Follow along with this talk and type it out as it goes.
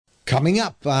Coming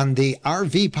up on the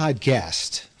RV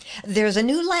podcast. There's a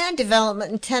new land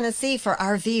development in Tennessee for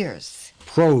RVers.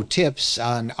 Pro tips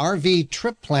on RV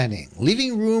trip planning,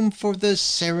 leaving room for the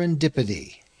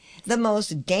serendipity. The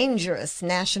most dangerous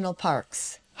national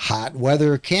parks. Hot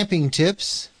weather camping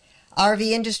tips. RV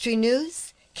industry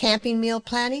news, camping meal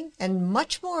planning, and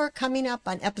much more coming up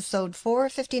on episode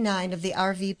 459 of the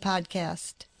RV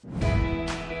podcast.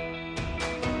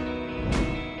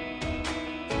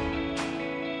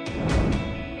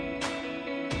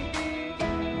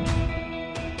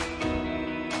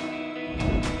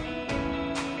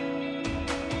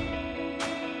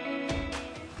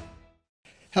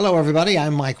 Hello, everybody.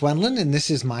 I'm Mike Wendland, and this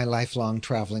is my lifelong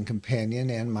traveling companion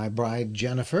and my bride,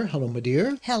 Jennifer. Hello, my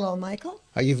dear. Hello, Michael.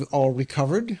 Are you all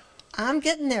recovered? I'm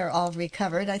getting there all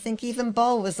recovered. I think even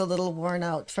Bo was a little worn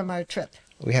out from our trip.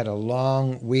 We had a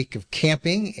long week of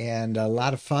camping and a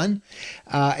lot of fun.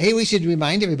 Hey, we should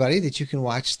remind everybody that you can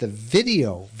watch the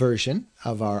video version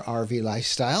of our RV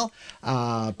Lifestyle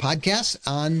podcast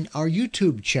on our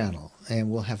YouTube channel. And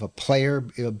we'll have a player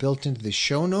built into the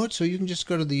show notes, so you can just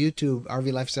go to the YouTube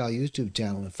RV Lifestyle YouTube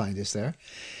channel and find us there.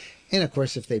 And, of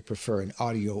course, if they prefer an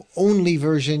audio-only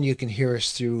version, you can hear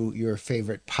us through your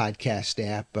favorite podcast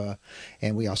app.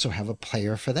 And we also have a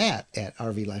player for that at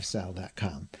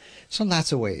rvlifestyle.com. So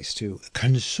lots of ways to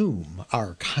consume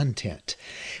our content.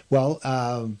 Well,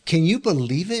 can you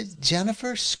believe it,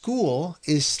 Jennifer? School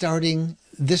is starting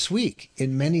this week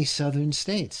in many southern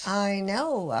states. I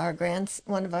know.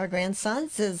 One of our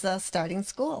grandsons is starting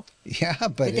school. Yeah,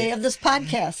 but the day of this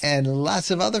podcast. And lots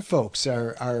of other folks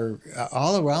are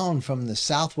all around from the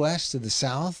southwest to the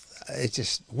south. It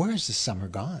just, where's the summer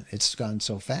gone? It's gone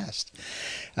so fast.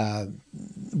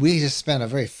 We just spent a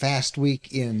very fast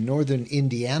week in northern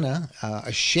Indiana,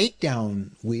 a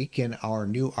shakedown week in our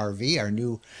new RV, our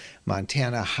new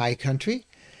Montana high country.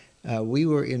 We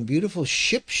were in beautiful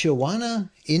Shipshewana,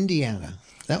 Indiana.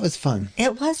 That was fun.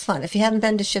 It was fun. If you haven't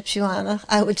been to Shipshewana,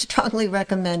 I would strongly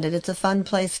recommend it. It's a fun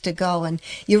place to go, and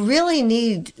you really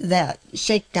need that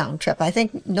shakedown trip. I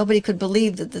think nobody could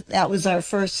believe that was our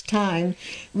first time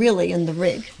really in the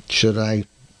rig. Should I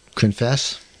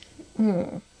confess?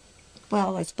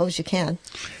 Well, I suppose you can.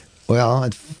 Well,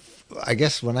 I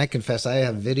guess when I confess, I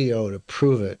have video to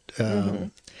prove it.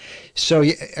 So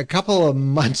a couple of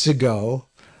months ago,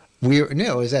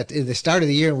 it was at the start of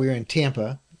the year. We were in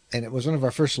Tampa, and it was one of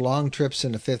our first long trips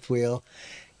in the fifth wheel.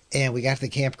 And we got to the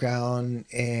campground,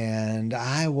 and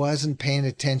I wasn't paying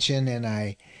attention, and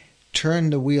I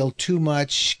turned the wheel too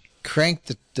much,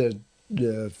 cranked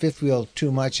the fifth wheel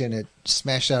too much, and it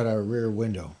smashed out our rear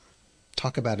window.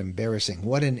 Talk about embarrassing!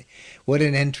 What an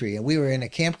entry! And we were in a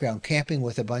campground camping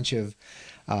with a bunch of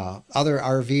other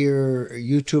RVer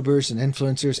YouTubers and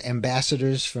influencers,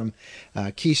 ambassadors from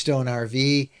Keystone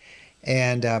RV.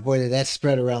 And boy, did that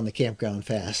spread around the campground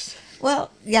fast. Well,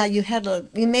 yeah, you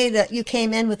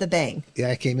came in with a bang. Yeah,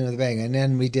 I came in with a bang, and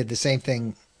then we did the same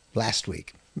thing last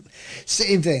week.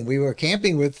 Same thing. We were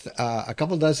camping with a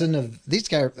couple dozen of these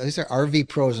guys. These are RV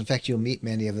pros. In fact, you'll meet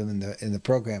many of them in the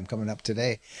program coming up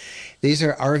today. These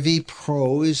are RV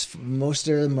pros. Most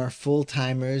of them are full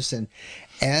timers, and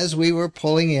as we were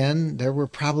pulling in, there were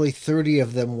probably 30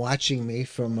 of them watching me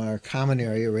from our common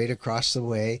area right across the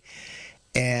way.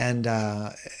 And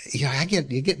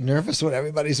you get nervous when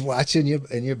everybody's watching you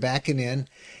and you're backing in.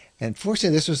 And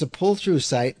fortunately, this was a pull-through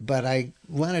site, but I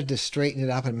wanted to straighten it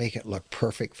up and make it look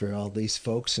perfect for all these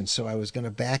folks. And so I was going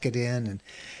to back it in, and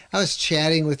I was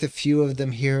chatting with a few of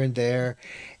them here and there.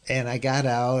 And I got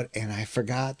out, and I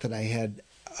forgot that I had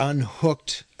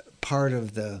unhooked part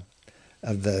of the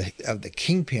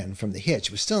kingpin from the hitch.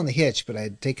 It was still in the hitch, but I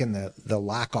had taken the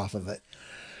lock off of it.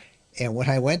 And when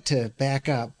I went to back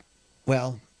up,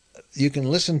 well, you can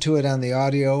listen to it on the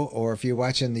audio, or if you're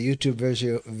watching the YouTube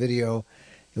video,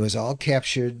 it was all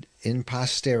captured in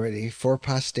posterity, for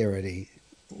posterity.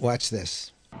 Watch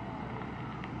this.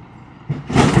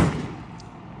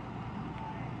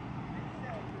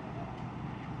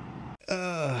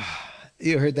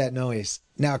 You heard that noise.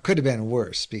 Now, it could have been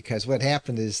worse, because what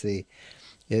happened is the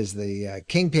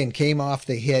kingpin came off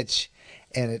the hitch,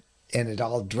 and it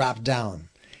all dropped down.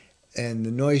 And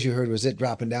the noise you heard was it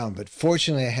dropping down. But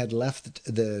fortunately, I had left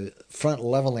the front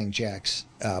leveling jacks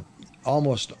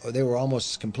they were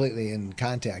almost completely in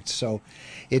contact. So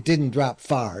it didn't drop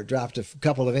far. It dropped a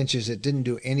couple of inches. It didn't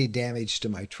do any damage to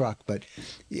my truck. But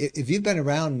if you've been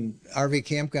around RV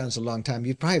campgrounds a long time,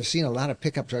 you probably have seen a lot of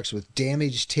pickup trucks with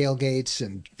damaged tailgates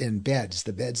and beds,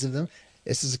 the beds of them.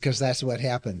 This is because that's what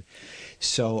happened.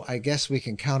 So I guess we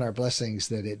can count our blessings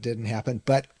that it didn't happen.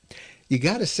 But You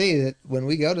got to say that when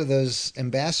we go to those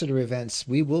ambassador events,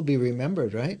 we will be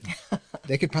remembered, right?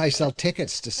 They could probably sell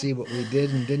tickets to see what we did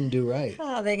and didn't do right.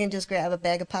 Oh, they can just grab a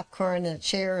bag of popcorn and a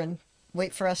chair and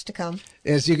wait for us to come.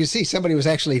 As you can see, somebody was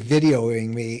actually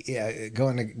videoing me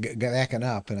backing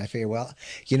up, and I figured, well,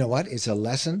 you know what? It's a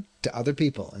lesson to other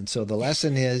people, and so the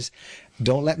lesson is,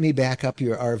 don't let me back up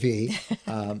your RV.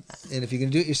 And if you can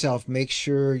do it yourself, make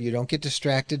sure you don't get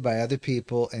distracted by other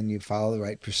people and you follow the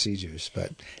right procedures.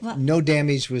 But Well, no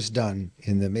damage was done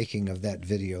in the making of that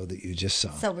video that you just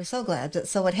saw. so we're so glad.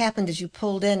 So what happened is you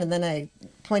pulled in, and then I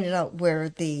pointed out where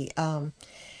the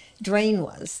drain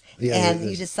was, Yeah, and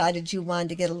you decided you wanted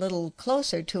to get a little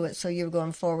closer to it, so you were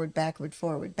going forward,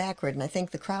 backward, and I think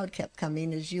the crowd kept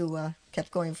coming as you kept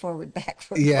going forward,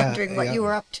 backward, wondering what you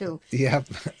were up to. Yep.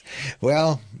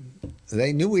 Well,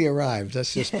 they knew we arrived.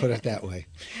 Let's just put it that way.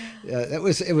 It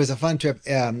was a fun trip.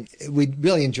 We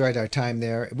really enjoyed our time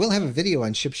there. We'll have a video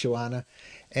on Shipshewana.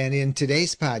 And in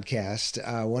today's podcast,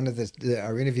 one of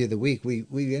our interview of the week,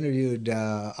 we interviewed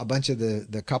a bunch of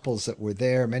the couples that were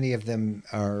there. Many of them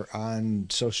are on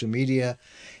social media,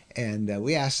 and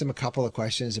we asked them a couple of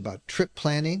questions about trip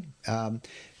planning.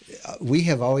 We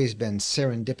have always been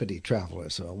serendipity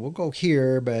travelers, so we'll go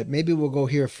here, but maybe we'll go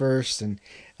here first. And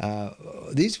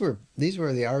these were the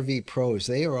RV pros.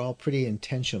 They are all pretty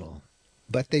intentional,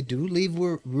 but they do leave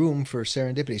room for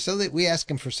serendipity. So that we ask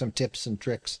them for some tips and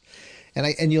tricks.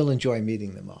 And you'll enjoy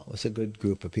meeting them all. It's a good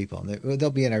group of people. And they'll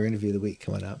be in our interview of the week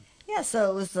coming up. Yeah,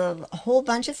 so it was a whole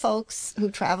bunch of folks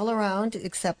who travel around,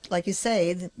 except, like you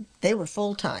say, they were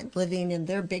full-time, living in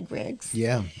their big rigs.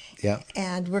 Yeah, yeah.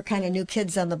 And we're kind of new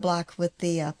kids on the block with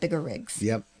the bigger rigs.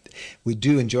 Yep. We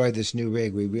do enjoy this new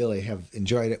rig. We really have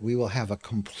enjoyed it. We will have a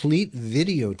complete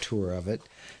video tour of it.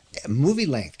 Movie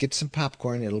length. Get some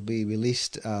popcorn. It'll be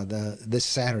released this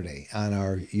Saturday on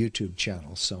our YouTube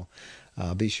channel. So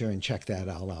be sure and check that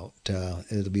all out.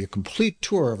 It'll be a complete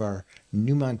tour of our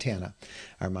new Montana,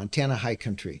 our Montana high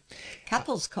country.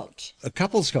 Couples coach. A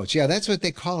couples coach. Yeah, that's what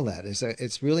they call that.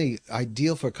 It's really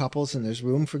ideal for couples, and there's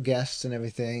room for guests and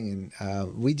everything.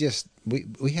 And we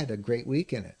had a great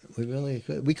week in it.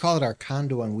 We call it our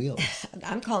condo on wheels.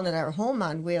 I'm calling it our home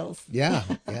on wheels. Yeah.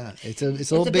 It's a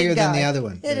little bigger than the other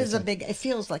one. It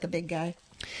feels like a big guy.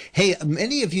 Hey,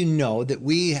 many of you know that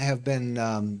we have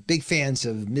been big fans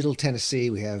of Middle Tennessee.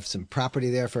 We have some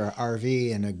property there for our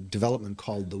RV and a development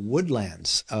called the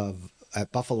Woodlands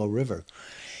at Buffalo River.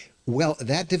 Well,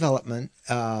 that development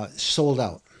sold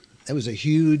out. It was a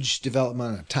huge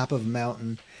development on top of a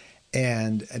mountain.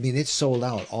 And I mean, it sold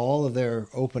out. All of their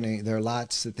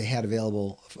lots that they had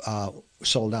available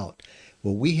sold out.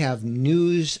 Well, we have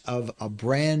news of a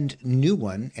brand new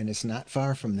one, and it's not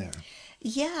far from there.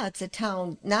 Yeah, it's a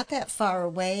town not that far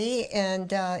away,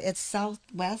 and it's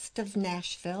southwest of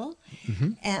Nashville.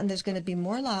 Mm-hmm. And there's going to be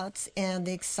more lots. And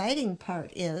the exciting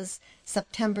part is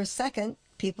September 2nd,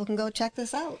 people can go check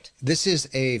this out. This is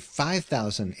a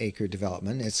 5,000-acre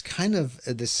development. It's kind of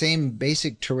the same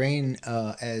basic terrain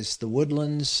as the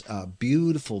Woodlands.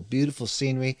 Beautiful, beautiful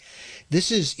scenery. This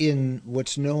is in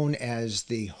what's known as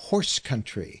the horse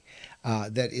country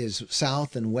that is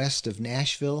south and west of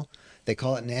Nashville. They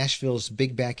call it Nashville's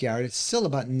big backyard. It's still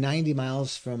about 90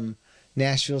 miles from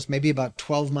Nashville's, maybe about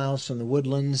 12 miles from the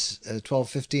Woodlands,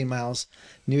 15 miles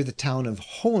near the town of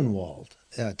Hohenwald,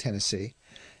 Tennessee.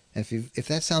 And if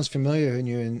that sounds familiar and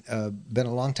you've been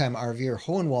a long-time RVer,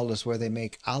 Hohenwald is where they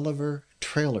make Oliver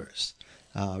trailers.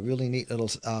 Really neat little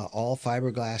all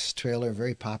fiberglass trailer,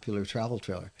 very popular travel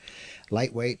trailer.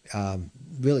 Lightweight,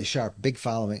 really sharp, big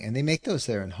following. And they make those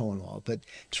there in Hohenwald. But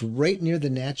it's right near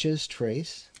the Natchez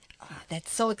Trace.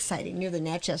 That's so exciting, near the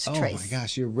Natchez Trace. Oh my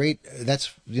gosh, you're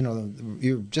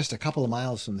just a couple of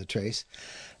miles from the Trace.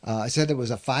 I said it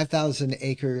was a 5,000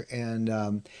 acre,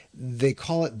 and they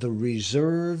call it the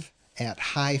Reserve at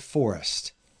High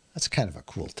Forest. That's kind of a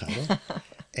cool title.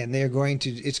 And it's going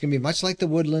to be much like the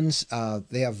Woodlands.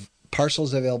 They have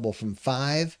parcels available from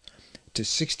 5 to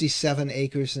 67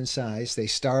 acres in size. They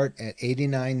start at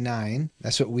 $89,900.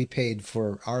 That's what we paid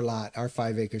for our lot, our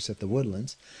 5 acres at the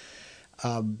Woodlands.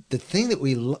 The thing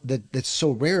that's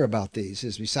so rare about these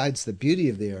is, besides the beauty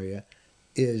of the area,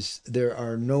 is there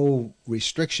are no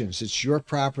restrictions. It's your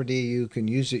property. You can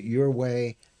use it your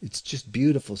way. It's just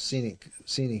beautiful scenic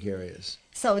areas.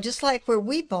 So just like where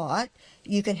we bought,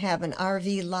 you can have an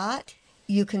RV lot.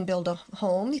 You can build a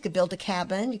home. You could build a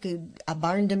cabin. You could a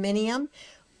barn dominium.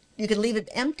 You could leave it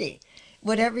empty.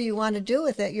 Whatever you want to do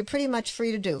with it, you're pretty much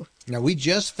free to do. Now, we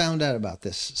just found out about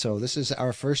this, so this is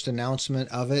our first announcement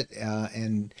of it,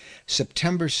 and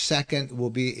September 2nd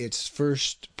will be its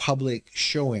first public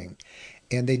showing.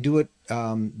 And they do it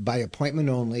by appointment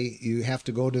only. You have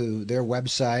to go to their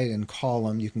website and call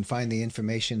them. You can find the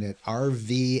information at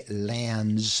rvlands.net,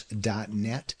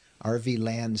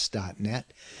 rvlands.net.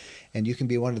 And you can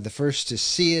be one of the first to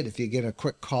see it if you get a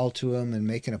quick call to them and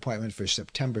make an appointment for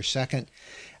September 2nd.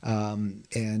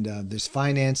 There's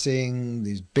financing,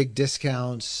 these big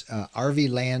discounts,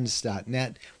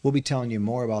 rvlands.net. We'll be telling you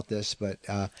more about this, but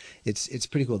it's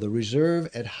pretty cool. The Reserve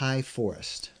at High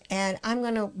Forest. And I'm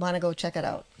going to want to go check it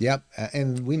out. Yep.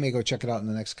 And we may go check it out in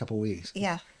the next couple of weeks.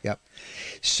 Yeah. Yep.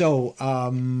 So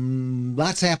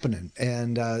lots happening.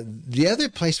 And the other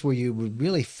place where you would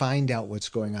really find out what's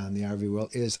going on in the RV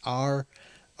world is our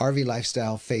RV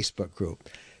Lifestyle Facebook group.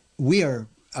 We are,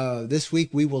 this week,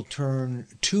 we will turn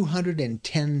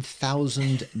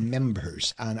 210,000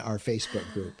 members on our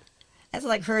Facebook group. That's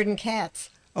like herding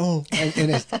cats. Oh,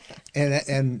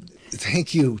 and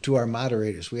thank you to our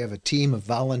moderators. We have a team of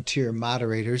volunteer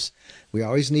moderators. We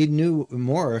always need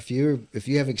more. If you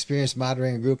have experience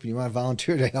moderating a group and you want to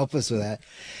volunteer to help us with that,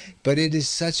 but it is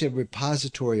such a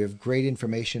repository of great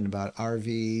information about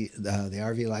RV, the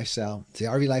RV lifestyle, the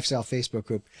RV lifestyle Facebook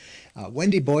group.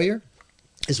 Wendy Boyer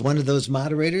is one of those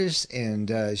moderators,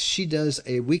 and she does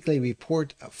a weekly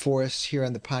report for us here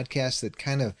on the podcast that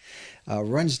kind of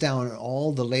runs down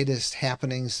all the latest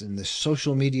happenings and the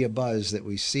social media buzz that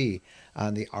we see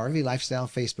on the RV Lifestyle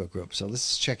Facebook group. So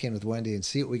let's check in with Wendy and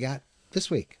see what we got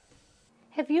this week.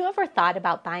 Have you ever thought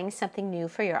about buying something new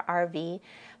for your RV,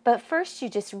 but first you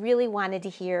just really wanted to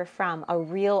hear from a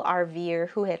real RVer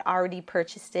who had already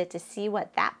purchased it to see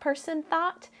what that person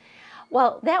thought?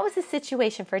 Well, that was the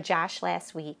situation for Josh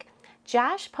last week.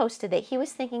 Josh posted that he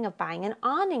was thinking of buying an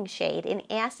awning shade and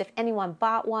asked if anyone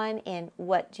bought one and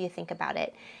what do you think about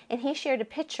it. And he shared a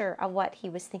picture of what he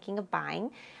was thinking of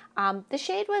buying. The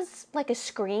shade was like a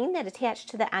screen that attached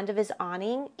to the end of his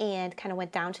awning and kind of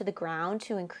went down to the ground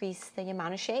to increase the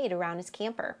amount of shade around his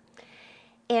camper.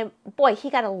 And boy, he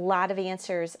got a lot of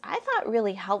answers I thought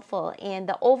really helpful, and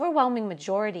the overwhelming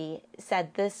majority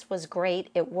said this was great,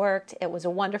 it worked, it was a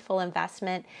wonderful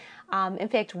investment. In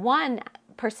fact, one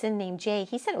person named Jay,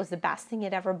 he said it was the best thing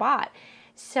he'd ever bought.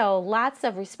 So lots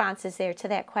of responses there to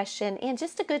that question, and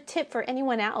just a good tip for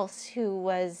anyone else who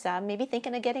was maybe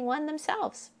thinking of getting one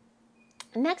themselves.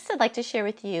 Next, I'd like to share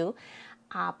with you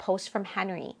a post from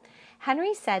Henry.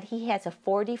 Henry said he has a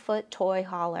 40-foot toy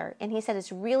hauler, and he said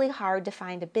it's really hard to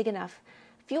find a big enough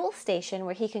fuel station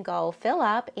where he can go fill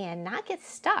up and not get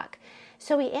stuck.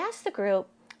 So he asked the group,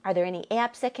 are there any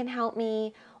apps that can help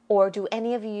me, or do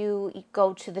any of you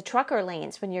go to the trucker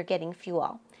lanes when you're getting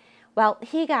fuel? Well,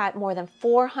 he got more than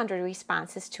 400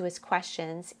 responses to his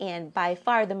questions, and by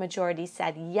far the majority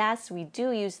said, yes, we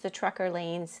do use the trucker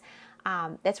lanes.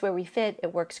 That's where we fit.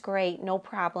 It works great, no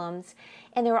problems.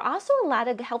 And there were also a lot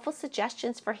of helpful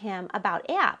suggestions for him about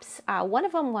apps. One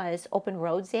of them was Open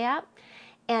Roads app.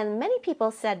 And many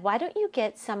people said, why don't you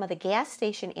get some of the gas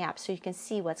station apps so you can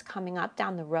see what's coming up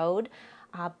down the road?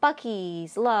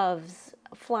 Buc-ee's, Love's,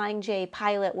 Flying J,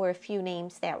 Pilot were a few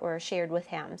names that were shared with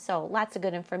him. So lots of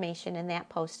good information in that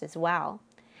post as well.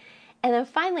 And then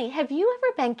finally, have you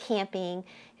ever been camping?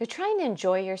 You're trying to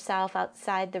enjoy yourself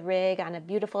outside the rig on a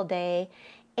beautiful day,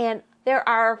 and there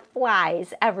are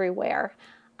flies everywhere.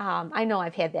 I know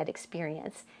I've had that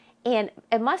experience. And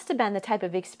it must have been the type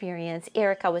of experience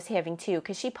Erica was having too,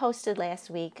 because she posted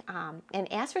last week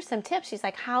and asked for some tips. She's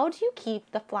like, how do you keep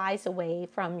the flies away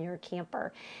from your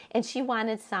camper? And she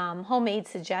wanted some homemade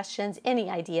suggestions,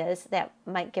 any ideas that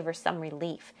might give her some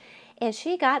relief. And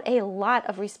she got a lot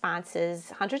of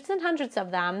responses, hundreds and hundreds of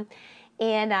them,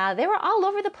 and they were all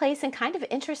over the place and kind of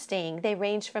interesting. They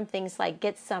ranged from things like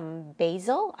get some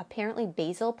basil, apparently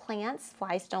basil plants,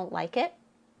 flies don't like it,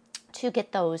 to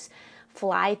get those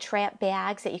fly trap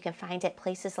bags that you can find at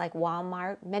places like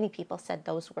Walmart. Many people said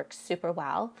those work super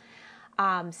well.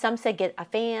 Some said get a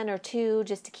fan or two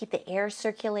just to keep the air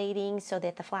circulating so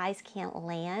that the flies can't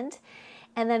land.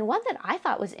 And then one that I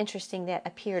thought was interesting that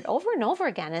appeared over and over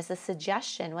again as a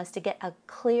suggestion was to get a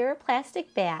clear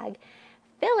plastic bag,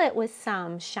 fill it with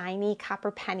some shiny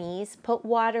copper pennies, put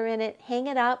water in it, hang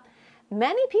it up.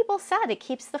 Many people said it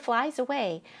keeps the flies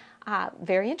away.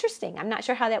 Very interesting. I'm not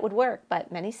sure how that would work, but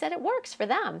many said it works for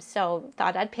them. So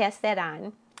thought I'd pass that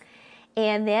on.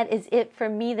 And that is it for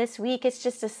me this week. It's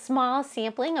just a small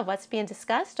sampling of what's being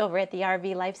discussed over at the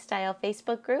RV Lifestyle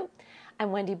Facebook group.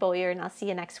 I'm Wendy Boyer, and I'll see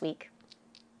you next week.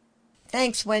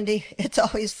 Thanks, Wendy. It's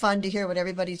always fun to hear what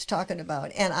everybody's talking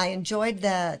about. And I enjoyed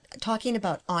that talking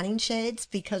about awning shades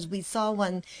because we saw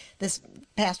one this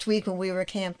past week when we were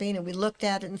camping and we looked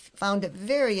at it and found it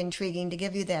very intriguing to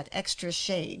give you that extra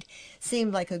shade.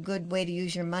 Seemed like a good way to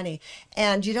use your money.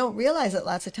 And you don't realize it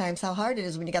lots of times how hard it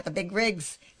is when you got the big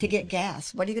rigs to get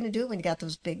gas. What are you going to do when you got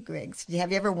those big rigs?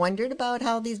 Have you ever wondered about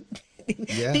how these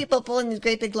Yeah. people pulling these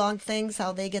great big long things,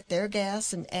 how they get their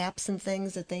gas and apps and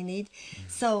things that they need?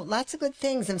 So lots of good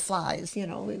things, and flies.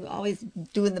 We're always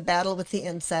doing the battle with the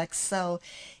insects. So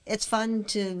it's fun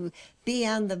to be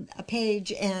on the a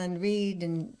page and read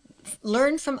and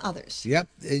learn from others. Yep,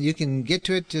 you can get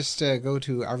to it. Just go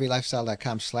to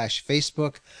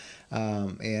rvlifestyle.com/Facebook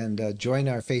and join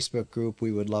our Facebook group.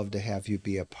 We would love to have you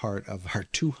be a part of our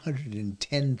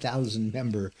 210,000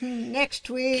 member Next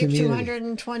week, community.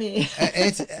 220.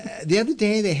 The other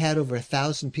day they had over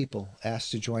 1,000 people asked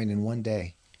to join in one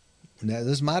day. Now,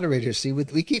 those moderators, see,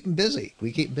 we keep them busy.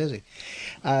 We keep them busy.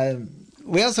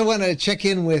 We also want to check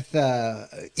in with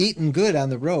Eating Good on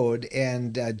the Road,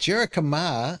 and Jerica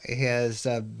Ma has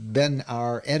been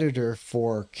our editor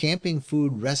for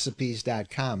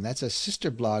campingfoodrecipes.com. That's a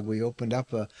sister blog we opened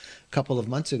up a couple of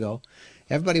months ago.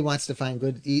 Everybody wants to find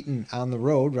good eating on the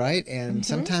road, right? And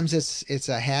sometimes it's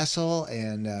a hassle,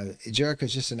 and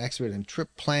Jerica's just an expert in trip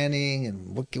planning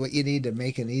and what you need to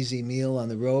make an easy meal on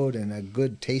the road and a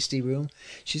good tasty room.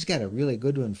 She's got a really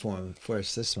good one for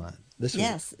us this week.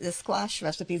 Yes, the squash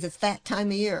recipes. It's that time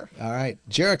of year. All right.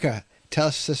 Jerica, tell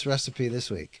us this recipe this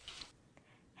week.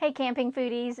 Hey camping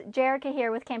foodies, Jerica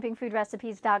here with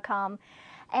campingfoodrecipes.com.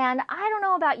 And I don't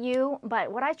know about you,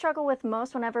 but what I struggle with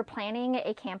most whenever planning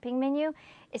a camping menu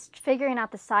is figuring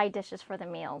out the side dishes for the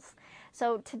meals.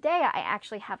 So today I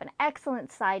actually have an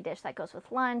excellent side dish that goes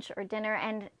with lunch or dinner,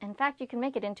 and in fact you can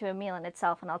make it into a meal in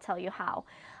itself, and I'll tell you how.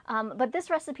 But this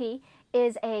recipe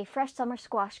is a fresh summer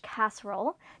squash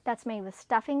casserole that's made with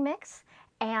stuffing mix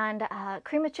and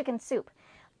cream of chicken soup.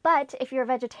 But if you're a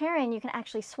vegetarian, you can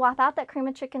actually swap out that cream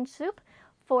of chicken soup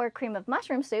for cream of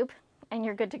mushroom soup, and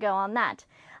you're good to go on that.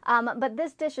 But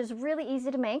this dish is really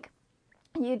easy to make.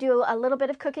 You do a little bit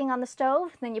of cooking on the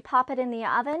stove, then you pop it in the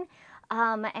oven,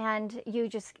 and you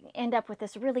just end up with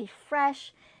this really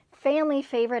fresh, family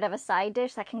favorite of a side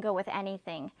dish that can go with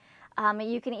anything.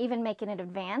 You can even make it in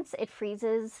advance. It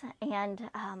freezes and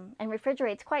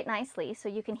refrigerates quite nicely, so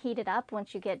you can heat it up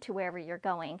once you get to wherever you're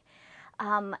going.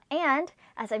 And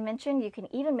as I mentioned, you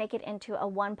can even make it into a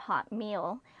one-pot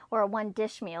meal or a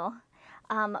one-dish meal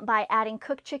by adding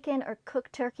cooked chicken or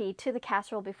cooked turkey to the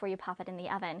casserole before you pop it in the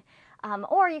oven.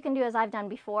 Or you can do as I've done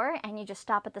before, and you just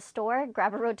stop at the store,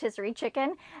 grab a rotisserie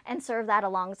chicken, and serve that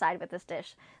alongside with this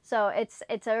dish. So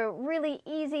it's a really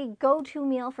easy go-to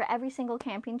meal for every single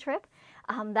camping trip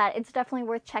that it's definitely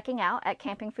worth checking out at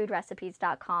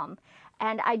campingfoodrecipes.com.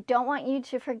 And I don't want you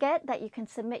to forget that you can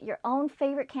submit your own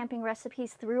favorite camping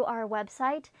recipes through our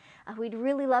website. We'd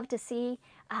really love to see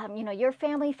your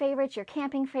family favorites, your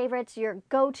camping favorites, your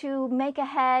go-to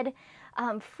make-ahead,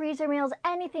 freezer meals,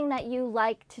 anything that you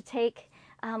like to take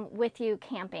with you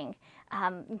camping.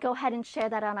 Go ahead and share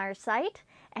that on our site,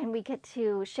 and we get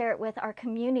to share it with our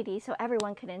community so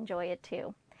everyone can enjoy it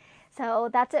too. So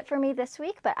that's it for me this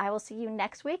week, but I will see you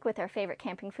next week with our favorite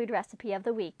camping food recipe of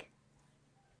the week.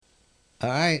 All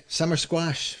right, summer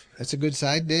squash. That's a good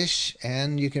side dish,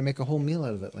 and you can make a whole meal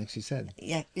out of it, like she said.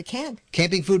 Yeah, you can.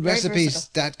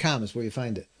 Campingfoodrecipes.com is where you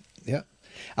find it. Yep.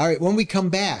 All right, when we come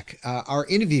back, our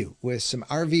interview with some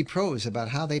RV pros about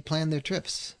how they plan their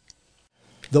trips.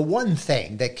 The one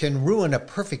thing that can ruin a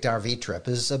perfect RV trip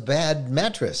is a bad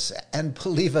mattress. And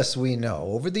believe us, we know.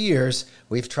 Over the years,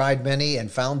 we've tried many and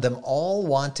found them all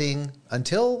wanting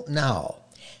until now.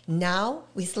 Now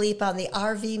we sleep on the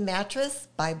RV mattress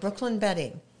by Brooklyn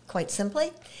Bedding. Quite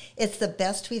simply, it's the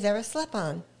best we've ever slept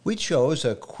on. We chose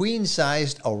a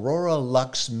queen-sized Aurora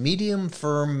Luxe medium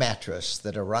firm mattress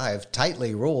that arrived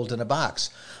tightly rolled in a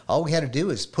box. All we had to do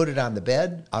is put it on the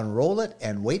bed, unroll it,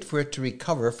 and wait for it to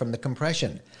recover from the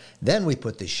compression. Then we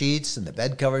put the sheets and the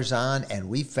bed covers on, and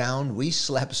we found we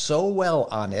slept so well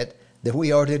on it that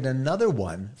we ordered another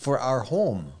one for our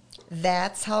home.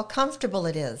 That's how comfortable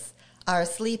it is. Our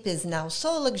sleep is now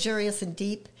so luxurious and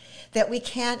deep that we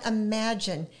can't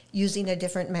imagine using a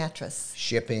different mattress.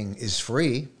 Shipping is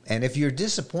free, and if you're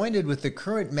disappointed with the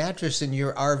current mattress in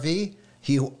your RV,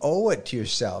 you owe it to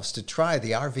yourselves to try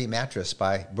the RV mattress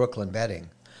by Brooklyn Bedding.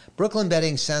 Brooklyn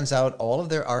Bedding sends out all of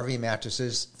their RV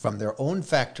mattresses from their own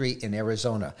factory in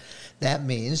Arizona. That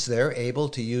means they're able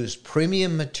to use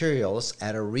premium materials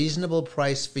at a reasonable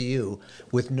price for you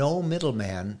with no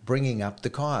middleman bringing up the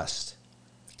cost.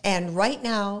 And right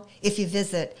now, if you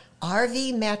visit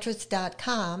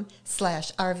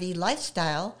rvmattress.com/RV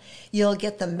lifestyle, you'll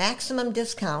get the maximum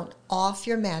discount off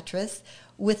your mattress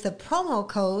with the promo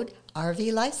code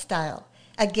RV lifestyle.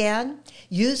 Again,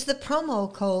 use the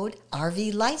promo code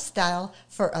RV lifestyle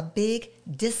for a big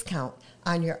discount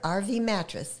on your RV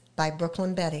mattress by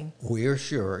Brooklyn Bedding. We're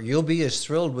sure you'll be as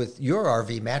thrilled with your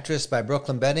RV mattress by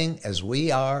Brooklyn Bedding as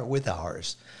we are with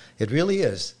ours. It really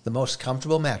is the most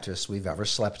comfortable mattress we've ever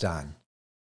slept on.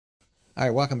 All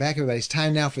right, welcome back, everybody. It's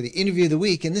time now for the interview of the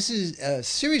week. And this is a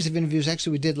series of interviews,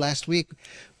 actually, we did last week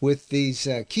with these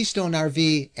Keystone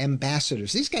RV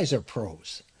ambassadors. These guys are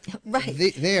pros. Right.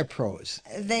 They are pros.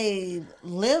 They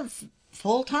live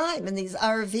full time in these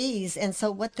RVs, and so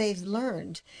what they've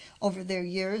learned over their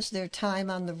years, their time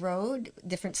on the road,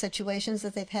 different situations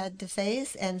that they've had to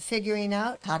face, and figuring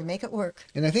out how to make it work.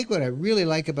 And I think what I really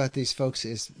like about these folks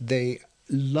is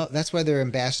that's why they're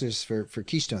ambassadors for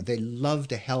Keystone. They love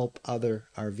to help other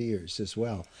RVers as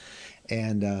well.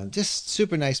 And just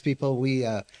super nice people. We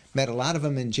met a lot of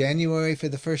them in January for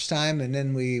the first time, and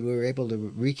then we were able to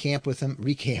recamp with them.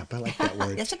 Recamp, I like that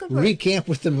word. That's a good word. Recamp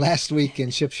with them last week in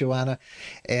Shipshewana.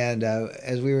 And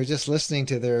as we were just listening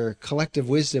to their collective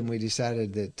wisdom, we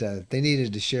decided that they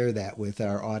needed to share that with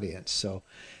our audience. So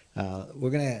we're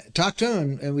going to talk to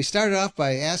them, and we started off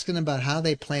by asking them about how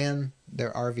they plan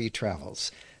their RV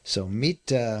travels. So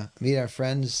meet our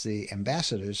friends, the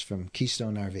ambassadors from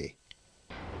Keystone RV.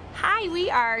 Hi, we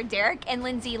are Derek and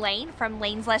Lindsay Lane from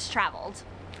Lanes Less Traveled.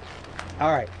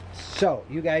 All right, so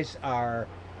you guys are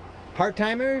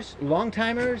part-timers,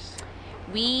 long-timers?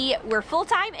 We're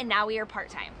full-time and now we are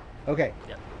part-time. Okay.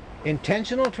 Yep.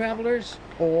 Intentional travelers,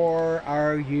 or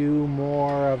are you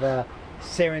more of a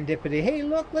serendipity, hey,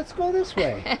 look, let's go this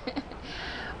way?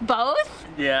 Both?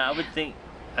 Yeah,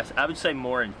 I would say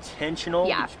more intentional.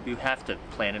 Yeah. We have to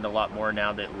plan it a lot more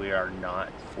now that we are not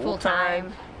Full-time.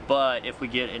 full-time. But if we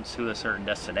get into a certain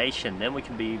destination, then we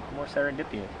can be more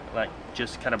serendipity, like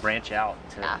just kind of branch out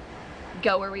to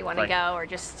Go where we want to Like- go or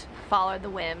just follow the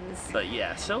whims. But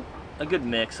yeah, so a good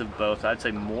mix of both. I'd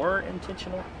say more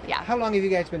intentional. Yeah. How long have you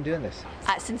guys been doing this?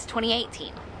 Since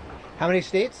 2018. How many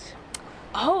states?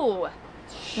 Oh,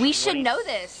 we should 20 know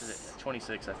this.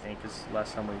 26, I think, is the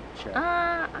last time we checked.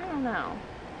 I don't know.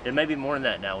 It may be more than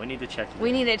that now. We need to check.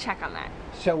 We need to check on that.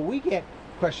 So we get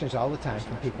questions all the time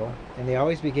from people, and they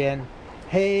always begin,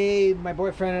 hey, my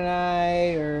boyfriend and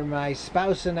I, or my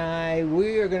spouse and I,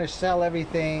 we are going to sell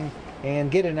everything and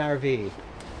get an RV.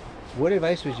 What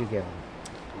advice would you give them?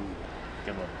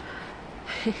 Good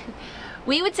one.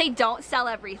 We would say don't sell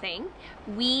everything.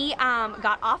 We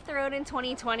got off the road in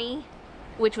 2020,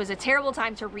 which was a terrible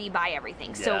time to rebuy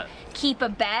everything. So Yeah. keep a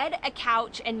bed, a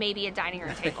couch, and maybe a dining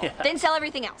room table. Yeah. Then sell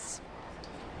everything else.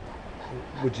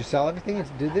 Would you sell everything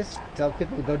and do this? Tell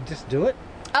people to go just do it?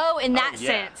 Oh, in that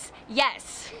yeah. sense,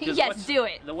 yes. 'Cause Yes, what's- do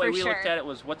it, The way for we sure. looked at it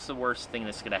was, what's the worst thing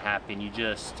that's going to happen? You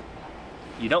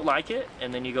don't like it,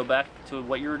 and then you go back to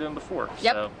what you were doing before.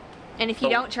 Yep. So And if you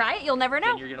But- don't try it, you'll never know.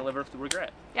 then you're going to live with the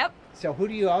regret. Yep. So who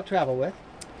do you all travel with?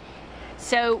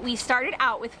 So we started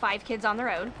out with 5 kids on the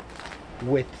road.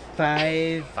 With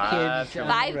five Five kids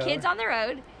children. on the 5 road. kids on the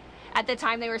road. At the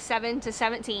time, they were 7 to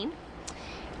 17.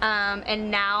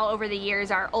 And now, over the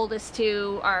years, our oldest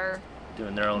 2 are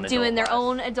Doing their own doing their adult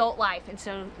own adult life. And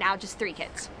so now just 3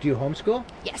 kids. Do you homeschool?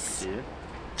 Yes. life.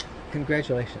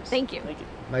 Congratulations. Thank you. Thank you.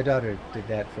 My daughter did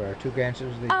that for our 2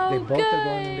 grandchildren. They, Oh, they both are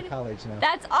going good. into college now.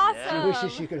 That's She awesome.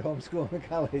 wishes she could homeschool in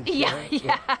college. Yeah, right?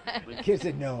 yeah. Kids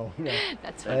said no. No.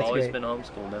 That's I've right. always great. been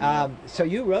homeschooled. never So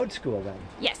you road school then.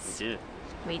 Yes, did.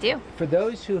 we do. For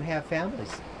those who have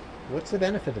families, what's the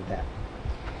benefit of that?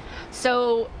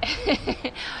 So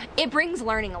it brings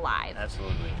learning alive.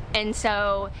 Absolutely. And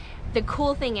so the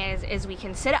cool thing is we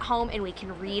can sit at home and we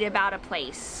can read about a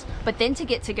place, but then to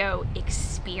get to go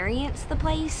experience the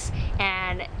place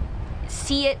and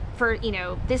see it for,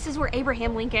 this is where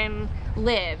Abraham Lincoln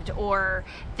lived, or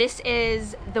this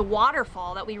is the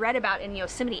waterfall that we read about in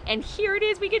Yosemite, and here it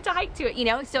is, we get to hike to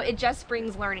it, so it just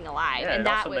brings learning alive. Yeah, and it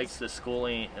that also makes the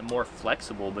schooling more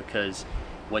flexible, because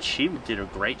what she did a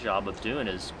great job of doing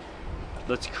is,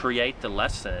 let's create the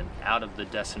lesson out of the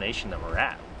destination that we're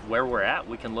at. Where we're at,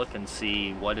 we can look and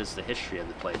see what is the history of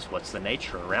the place, what's the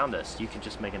nature around us. You can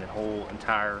just make a whole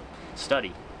entire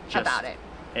study about it.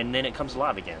 And then it comes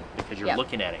alive again, because you're Yep.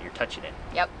 looking at it, you're touching it,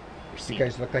 Yep, you're You seeing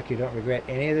guys look like you don't regret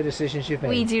any of the decisions you've made.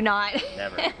 we do not. it.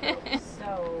 Never.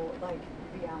 So, like,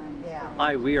 beyond, yeah.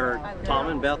 Hi, we are Tom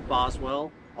and Beth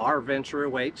Boswell. Our venture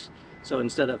awaits. So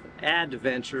instead of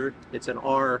adventure, it's an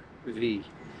RV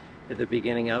at the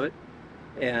beginning of it.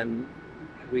 And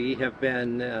we have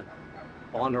been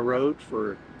on the road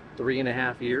for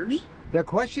 3.5 years. The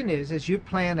question is, as you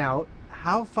plan out,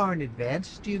 how far in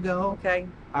advance do you go? Okay.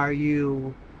 Are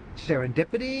you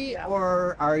serendipity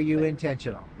or are you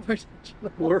intentional?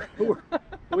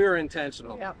 We're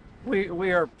intentional. Yeah,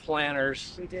 We are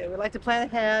planners. we do. We like to plan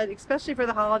ahead, especially for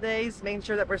the holidays, making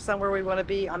sure that we're somewhere we want to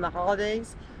be on the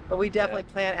holidays. But we definitely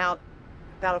plan out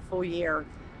about a full year.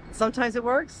 Sometimes it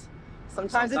works,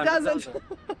 sometimes it doesn't.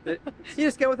 You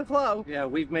just go with the flow. Yeah,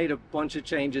 we've made a bunch of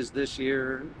changes this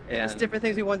year, There's and different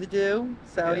things we wanted to do.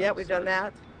 So yeah, we've done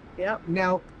that. Yep.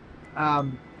 Now,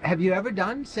 have you ever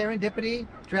done serendipity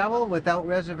travel without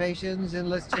reservations and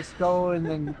let's just go and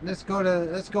then let's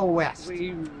go west?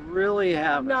 we really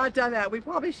have Not done that. We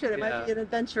probably should. It might Yeah. be an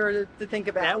adventure to think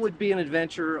about. That would be an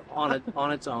adventure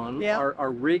on its own. Yeah.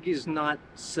 Our rig is not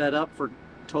set up for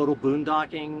total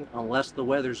boondocking unless the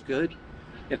weather's good.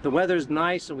 If the weather's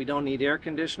nice and we don't need air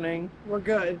conditioning, We're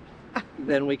good.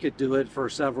 then we could do it for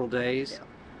several days. Yeah.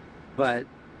 But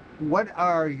What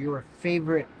are your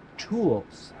favorite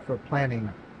tools for planning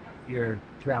your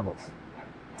travels?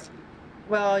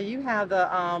 Well, you have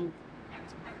the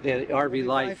the RV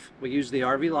Life, we use the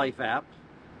RV Life app,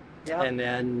 yeah. and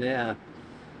then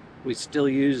we still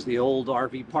use the old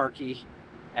RV Parky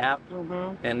app,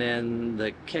 and then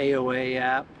the KOA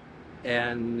app,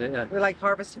 and We like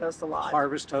Harvest Toast a lot.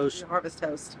 Harvest Toast, Harvest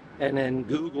Toast. and then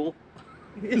Google.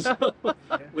 Yeah. So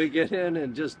we get in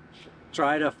and just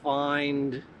try to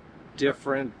find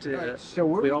different. So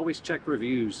We always check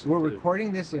reviews. we're too.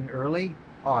 recording this in early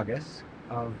August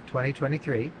of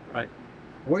 2023. Right.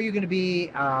 Where are you going to be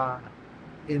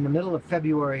in the middle of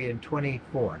February in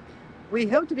 24? We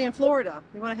hope to be in Florida.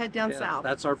 We want to head down Yeah, south.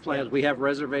 that's our plans. We have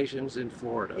reservations in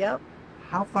Florida. Yep.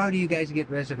 How far do you guys get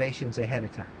reservations ahead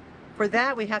of time? For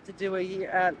that, we have to do a year,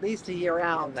 at least a year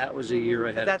out. And that was a year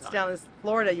ahead. That's of time. down in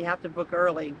Florida. You have to book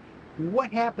early.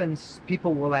 What happens,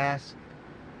 people will ask,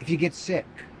 if you get sick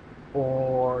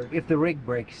or if the rig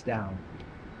breaks down?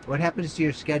 What happens to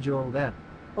your schedule then?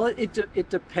 Well, it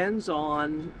depends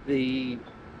on the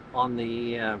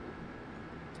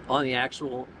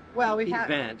actual Well,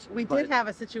 event. we but did have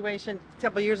a situation a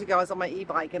couple of years ago. I was on my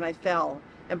e-bike and I fell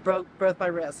and broke my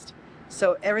wrist.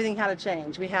 So everything had to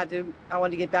change. I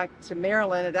wanted to get back to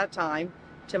Maryland at that time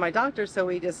to my doctor. So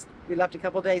we left a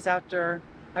couple of days after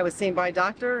I was seen by a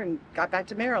doctor and got back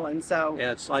to Maryland. So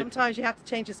Yeah, it's like sometimes you have to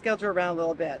change your schedule around a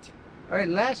little bit. All right,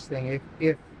 last thing,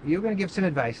 if you're going to give some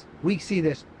advice, we see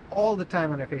this all the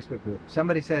time on our Facebook group.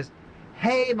 Somebody says,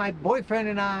 hey, my boyfriend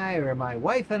and I, or my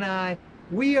wife and I,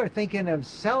 we are thinking of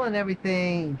selling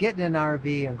everything, getting an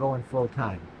RV and going full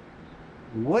time.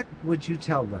 What would you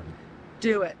tell them?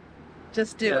 Do it.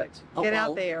 Just do Yeah. it. Oh, Get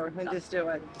well, out there and just do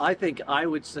it. I think I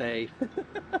would say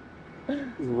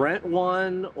rent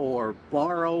one or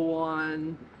borrow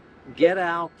one, get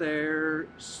out there,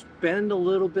 spend a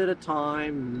little bit of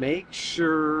time, make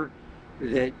sure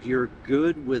that you're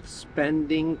good with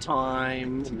spending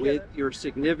time with your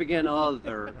significant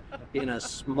other in a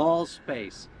small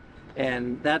space.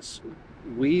 And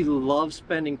we love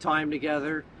spending time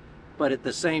together, but at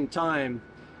the same time,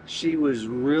 she was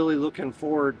really looking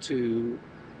forward to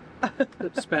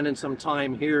spending some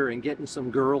time here and getting some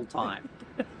girl time.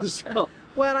 So,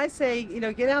 Well, I say,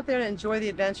 get out there and enjoy the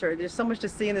adventure. There's so much to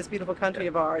see in this beautiful country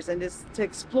of ours, and just to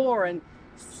explore and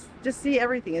just see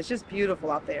everything. It's just beautiful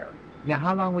out there. Now,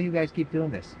 how long will you guys keep doing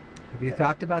this? Have you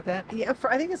talked about that? Yeah,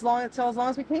 I think as long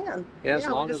as we can. Yeah, as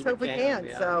long we as just we hope we can, can.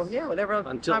 yeah. So yeah, whatever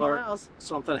until time allows.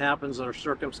 something happens, our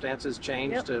circumstances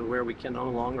change Yep. to where we can no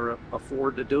longer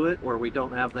afford to do it, or we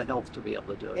don't have the health to be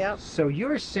able to do it. Yep. So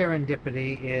your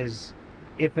serendipity is,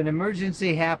 if an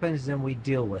emergency happens, then we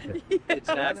deal with it.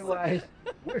 Exactly. Otherwise,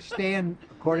 we're staying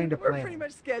according to We're plan. pretty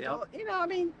much scheduled.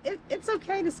 It's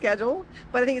okay to schedule,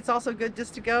 but I think it's also good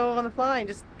just to go on the fly and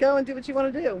just go and do what you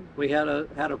want to do. We had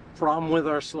a problem with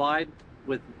our slide,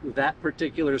 with that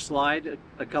particular slide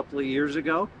a couple of years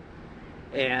ago,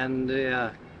 and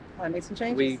I made some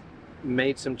changes. we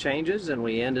made some changes, and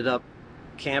we ended up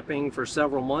camping for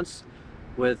several months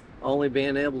with only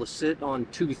being able to sit on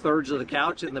 2/3 of the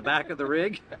couch in the back of the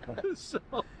rig. So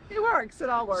It works. It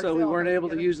all works. we It all weren't works able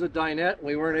to together. use the dinette.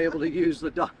 We weren't able to use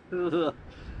the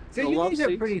So you love guys are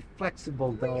seats. pretty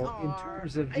flexible, though, in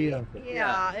terms of dealing with it.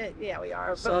 Yeah, we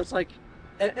are. So But it's like,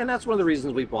 and that's one of the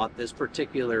reasons we bought this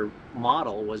particular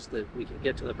model, was that we can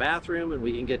get to the bathroom and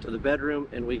we can get to the bedroom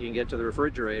and we can get to the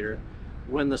refrigerator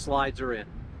when the slides are in.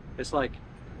 It's like,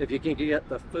 if you can get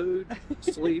the food,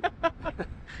 sleep,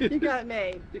 you got it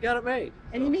made. you got it made.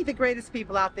 And you meet the greatest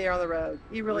people out there on the road.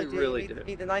 You really We do. really You do.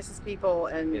 meet the nicest people,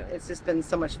 and Yeah. it's just been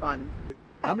so much fun.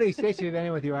 How many states have you been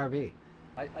in with your RV?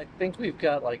 I think we've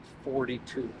got like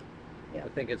 42. I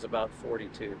think it's about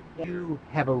 42. You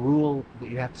have a rule that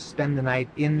you have to spend the night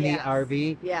in the Yes.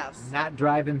 RV, Yes. not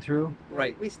driving through.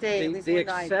 Right. We stayed at least The one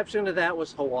night. exception to that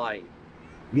was Hawaii,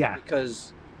 Yeah.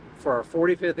 because for our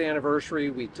 45th anniversary,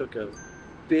 we took a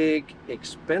big,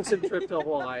 expensive trip to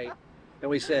Hawaii, and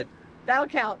we said, That'll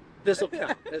count. this will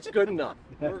count. It's good enough.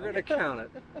 We're going to count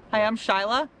it. Hi, I'm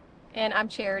Shyla. And I'm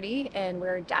Charity, and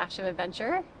we're Dash of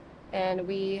Adventure, and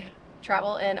we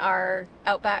travel in our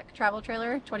Outback travel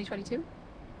trailer 2022.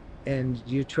 And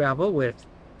you travel with.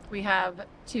 We have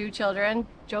 2 children,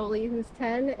 Jolie, who's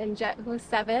 10, and Jet, who's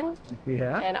 7,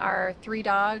 Yeah. and our 3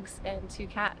 dogs and 2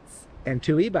 cats. And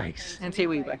 2 e-bikes. And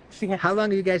two e-bikes. How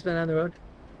long have you guys been on the road?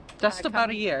 Just about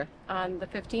a year. On the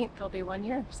 15th, it'll be 1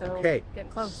 year, so Okay.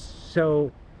 getting close.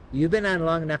 So you've been on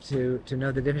long enough to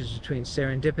know the difference between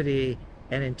serendipity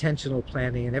and intentional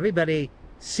planning, and everybody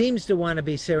seems to want to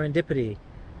be serendipity.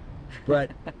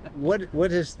 But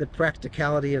what is the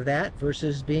practicality of that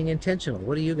versus being intentional?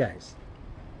 What do you guys?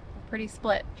 Pretty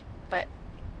split, but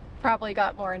probably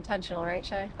got more intentional, right,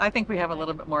 Shay? I think we have a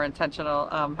little bit more intentional.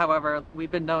 However,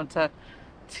 we've been known to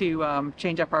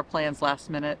change up our plans last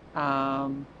minute. Yeah.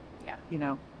 You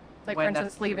know, Like, for when instance,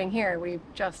 necessary. leaving here, we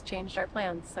just changed our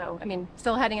plans. So, I mean,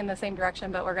 still heading in the same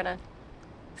direction, but we're going to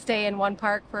stay in one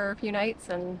park for a few nights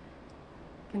and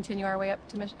continue our way up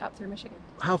to up through Michigan.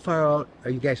 How far out are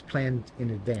you guys planned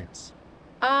in advance?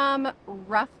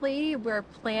 Roughly, we're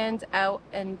planned out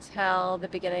until the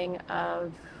beginning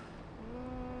of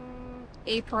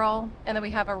April, and then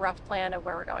we have a rough plan of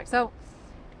where we're going. So,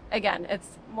 again, it's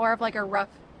more of like a rough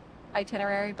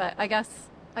itinerary, but I guess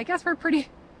we're pretty.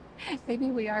 Maybe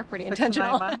we are pretty 6 to 9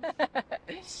 intentional.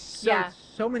 months.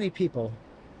 So many people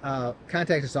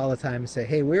contact us all the time and say,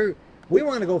 "Hey, we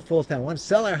want to go full time. We want to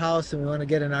sell our house and we want to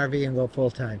get an RV and go full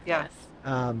time." Yes.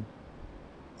 Do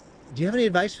you have any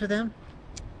advice for them?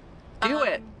 Do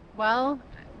it. Well,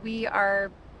 we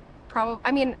are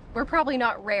we're probably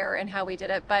not rare in how we did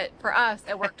it, but for us,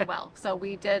 it worked well. So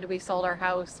we sold our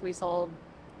house. We sold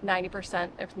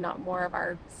 90%, if not more, of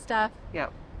our stuff.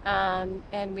 Yep.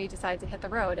 And we decided to hit the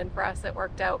road. And for us, it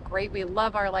worked out great. We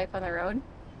love our life on the road.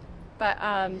 But,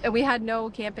 and we had no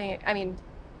camping. I mean,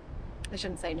 I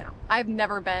shouldn't say no. I've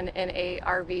never been in a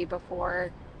RV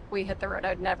before we hit the road.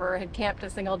 I'd never had camped a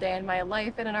single day in my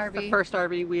life in an RV. The first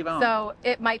RV we've owned. So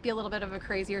it might be a little bit of a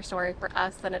crazier story for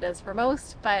us than it is for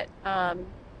most. But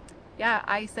yeah,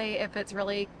 I say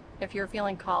if you're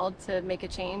feeling called to make a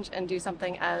change and do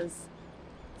something as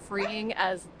freeing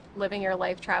as living your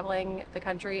life traveling the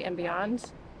country and beyond,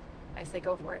 I say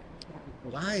go for it.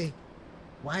 Why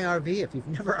RV if you've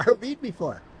never RV'd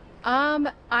before?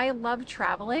 I love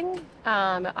traveling.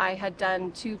 I had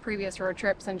done 2 previous road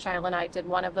trips, and Shyla and I did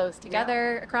one of those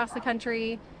together across the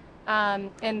country. And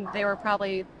they were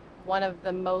probably one of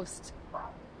the most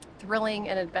thrilling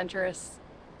and adventurous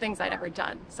things I'd ever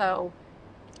done. So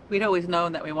we'd always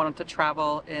known that we wanted to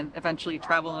travel and eventually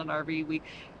travel in an RV. We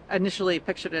initially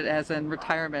pictured it as in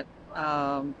retirement.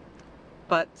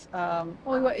 But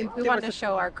we wanted to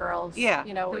show our girls, yeah,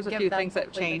 you know, there was a give few them things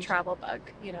that the changed. travel bug,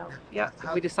 you know. Yeah,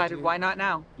 How we decided do why not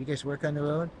now? You guys work on the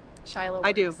road? Shyla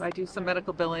I do. works. I do some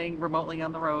medical billing remotely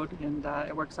on the road, and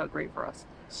it works out great for us.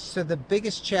 So the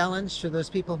biggest challenge for those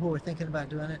people who are thinking about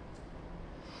doing it?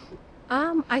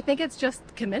 I think it's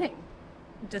just committing,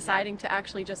 deciding to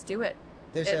actually just do it.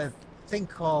 There's a thing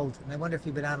called, and I wonder if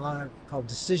you've been on long enough, called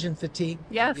decision fatigue.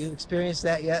 Yes. You experienced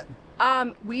that yet?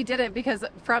 We didn't, because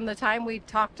from the time we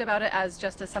talked about it as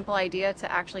just a simple idea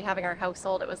to actually having our house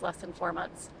sold, it was less than 4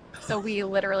 months. So we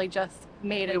literally just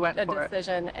made a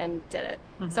decision and did it.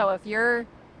 Mm-hmm. So if you're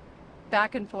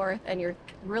back and forth and you're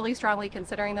really strongly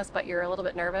considering this, but you're a little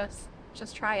bit nervous,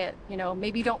 just try it. You know,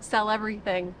 maybe don't sell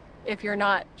everything if you're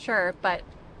not sure, but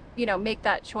you know, make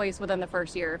that choice within the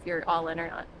first year if you're all in or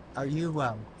not. Are you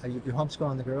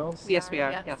homeschooling the girls? Yes, we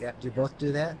are. Yes. Yes. Yeah. Do you both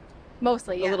do that?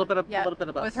 Mostly, yeah. A little bit of Yeah. both.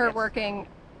 With her yes. working,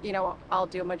 you know, I'll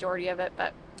do a majority of it,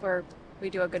 but we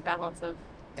do a good balance of.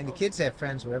 And the kids have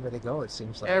friends wherever they go, it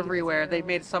seems like. Everywhere. They've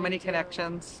made so many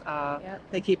connections. Yep.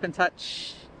 They keep in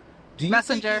touch. Do you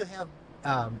Messenger. think you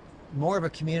have more of a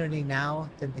community now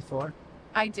than before?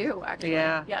 I do, actually.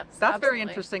 Yeah. Yes. That's very absolutely.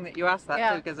 interesting that you asked that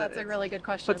Yeah, too, because that's a really good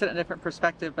question. puts it in a different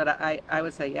perspective. But I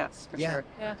would say yes, for Yeah. sure.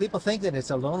 Yeah. People think that it's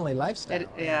a lonely lifestyle.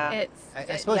 Yeah.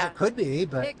 I suppose yeah. it could be,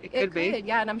 but It could be.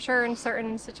 yeah, and I'm sure in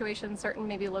certain situations, certain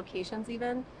maybe locations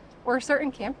even, or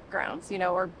certain campgrounds, you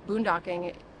know, or boondocking,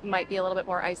 it might be a little bit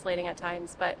more isolating at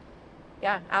times. But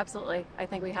yeah, absolutely. I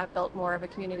think we have built more of a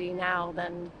community now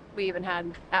than we even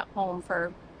had at home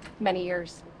for many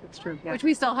years. It's true. Yeah. Which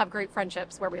we still have great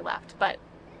friendships where we left, but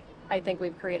I think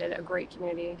we've created a great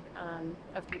community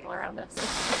of people around us.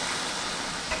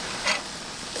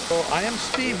 Well, I am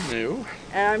Steve New.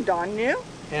 And I'm Dawn New.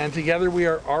 And together we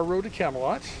are Our Road to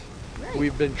Camelot. Right.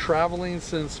 We've been traveling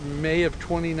since May of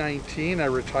 2019. I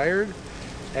retired,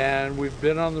 and we've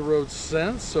been on the road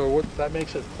since. So that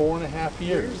makes it 4.5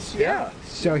 years. Yeah.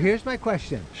 So here's my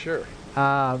question. Sure.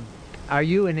 Are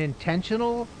you an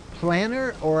intentional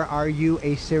planner or are you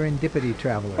a serendipity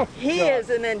traveler? He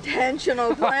is an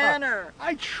intentional planner.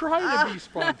 I try to be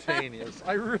spontaneous.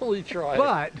 I really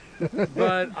try.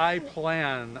 But I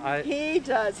plan. He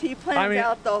does. He plans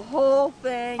out the whole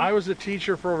thing. I was a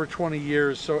teacher for over 20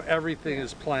 years, so everything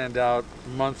is planned out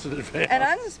months in advance. And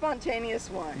I'm the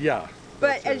spontaneous one. Yeah.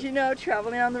 But as you know,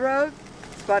 traveling on the road,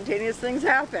 spontaneous things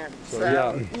happen.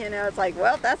 So you know, it's like,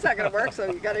 well, that's not going to work,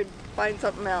 so you got to find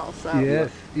something else. So.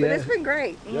 But it's been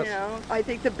great. You know, I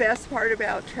think the best part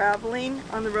about traveling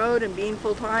on the road and being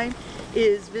full-time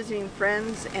is visiting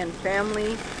friends and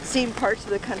family, seeing parts of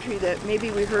the country that maybe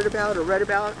we heard about or read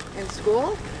about in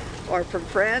school or from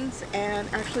friends, and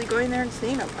actually going there and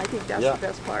seeing them. I think that's the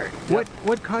best part.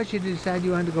 What caused you to decide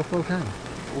you wanted to go full-time?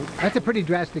 That's a pretty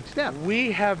drastic step.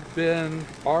 We have been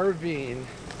RVing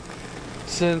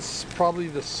since probably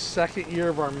the second year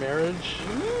of our marriage.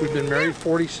 We've been married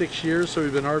 46 years, so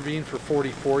we've been RVing for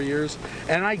 44 years.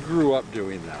 And I grew up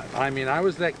doing that. I mean, I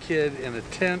was that kid in a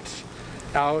tent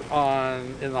out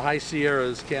in the high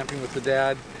Sierras camping with the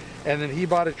dad, and then he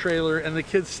bought a trailer and the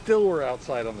kids still were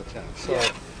outside on the tent. So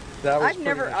that was I've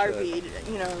never RV'd,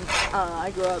 you know.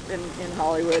 I grew up in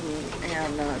Hollywood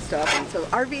and stuff, and so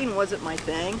RVing wasn't my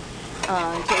thing.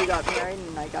 Until we got married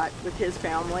and I got with his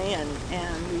family, and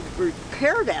we were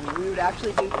caravanning. We would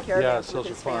actually do caravans with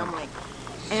his family.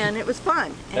 And it was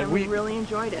fun, and we really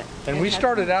enjoyed it. And we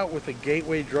started out with a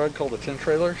gateway drug called a tent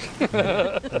trailer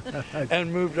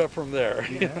and moved up from there.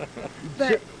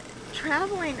 But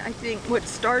traveling, I think what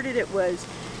started it was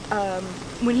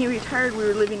when he retired, we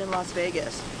were living in Las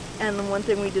Vegas. And the one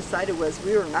thing we decided was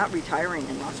we were not retiring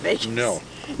in Las Vegas. No.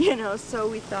 You know, so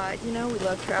we thought, you know, we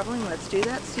love traveling, let's do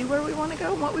that, see where we want to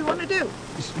go and what we want to do.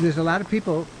 There's a lot of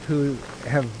people who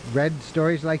have read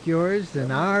stories like yours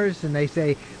and ours, and they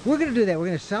say, we're going to do that. We're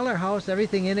going to sell our house,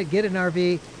 everything in it, get an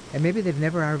RV, and maybe they've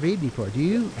never RV'd before. Do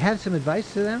you have some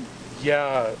advice to them?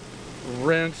 Yeah,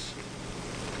 rent,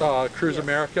 Cruise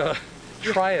America,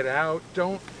 try it out.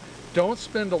 Don't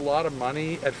spend a lot of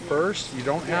money at first. You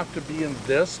don't have to be in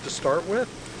this to start with.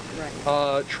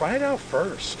 Right. Try it out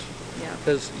first.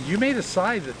 Because you may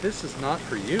decide that this is not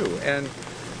for you, and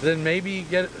then maybe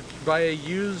buy a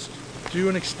used, do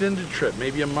an extended trip,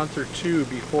 maybe a month or two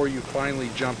before you finally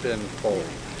jump in fully.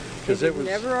 Because it was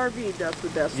never RV'd, that's the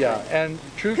best thing. And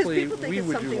truthfully, people think we it's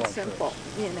would do something simple,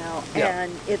 you know, Yeah.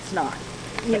 and it's not.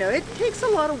 You know, it takes a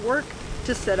lot of work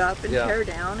to set up and tear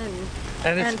down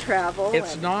and travel.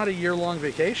 It's not a year-long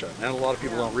vacation, and a lot of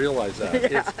people don't realize that.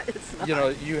 It's not. You know,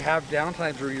 you have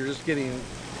downtimes where you're just getting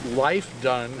life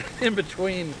done in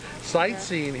between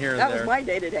sightseeing here and there. That was my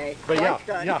day-to-day. But life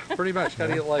done. Pretty much, got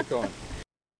to get life going.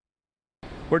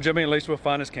 We're Jimmy and Lisa with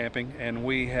Finest Camping, and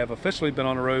we have officially been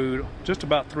on the road just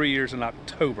about 3 years in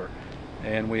October,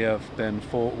 and we have been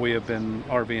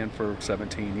RVing for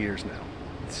 17 years now.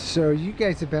 So you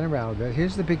guys have been around a bit.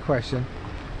 Here's the big question.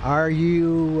 Are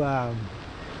you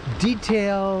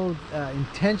detailed,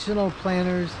 intentional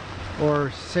planners or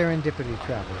serendipity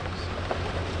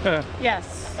travelers?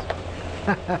 Yes.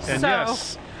 And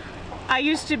yes. I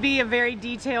used to be a very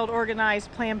detailed,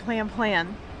 organized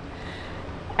plan.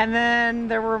 And then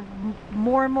there were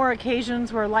more and more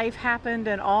occasions where life happened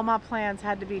and all my plans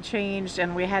had to be changed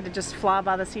and we had to just fly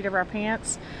by the seat of our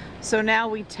pants. So now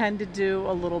we tend to do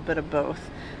a little bit of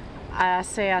both. I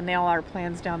say I nail our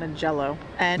plans down in Jell-O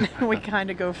and we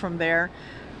kind of go from there.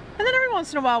 And then every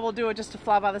once in a while we'll do it just to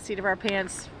fly by the seat of our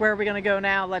pants. Where are we going to go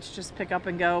now? Let's just pick up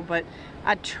and go. But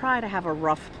I try to have a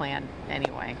rough plan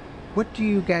anyway. What do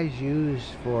you guys use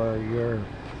for your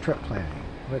trip planning?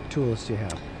 What tools do you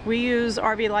have? We use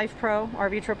RV Life Pro,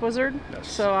 RV Trip Wizard. Yes.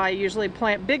 So I usually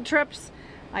plan big trips.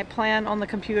 I plan on the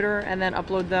computer and then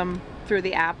upload them through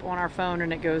the app on our phone,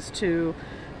 and it goes to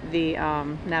the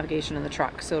navigation in the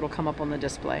truck, so it'll come up on the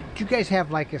display. Do you guys have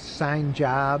like assigned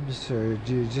jobs, or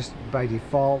do you just by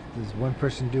default, does one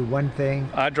person do one thing?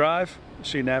 I drive,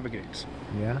 she navigates.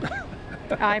 Yeah.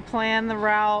 I plan the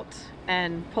route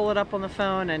and pull it up on the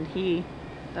phone, and he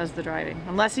does the driving.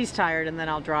 Unless he's tired, and then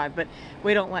I'll drive, but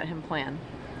we don't let him plan.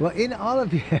 Well, in all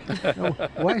of you,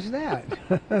 why is that?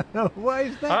 Why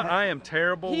is that? I am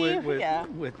terrible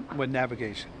with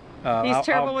navigation. He's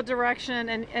terrible with direction,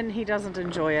 and he doesn't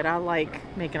enjoy it. I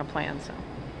like making a plan, so.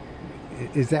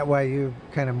 Is that why you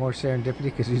kind of more serendipity,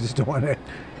 because you just don't want to?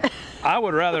 I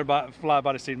would rather fly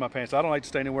by the seat of my pants. I don't like to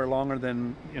stay anywhere longer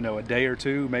than, a day or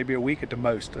two, maybe a week at the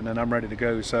most, and then I'm ready to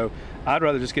go. So I'd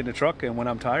rather just get in the truck, and when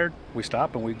I'm tired, we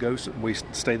stop and we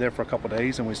stay there for a couple of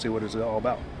days and we see what it's all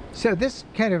about. So this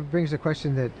kind of brings a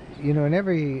question that, in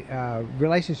every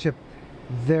relationship,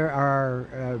 there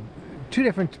are two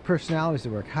different personalities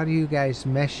at work. How do you guys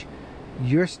mesh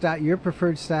your style, your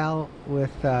preferred style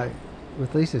with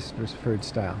Lisa's preferred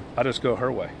style? I just go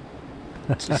her way.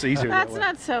 It's just easier that way. That's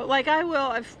not so. Like, I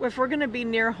will, if we're going to be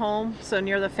near home, so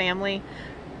near the family,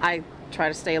 I try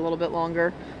to stay a little bit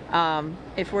longer.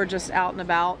 If we're just out and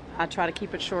about, I try to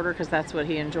keep it shorter because that's what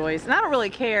he enjoys. And I don't really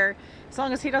care. As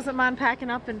long as he doesn't mind packing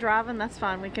up and driving, that's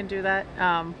fine. We can do that.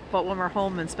 But when we're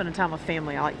home and spending time with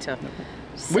family, I like to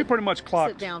we pretty much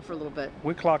clocked. Sit down for a little bit.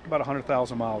 We clocked about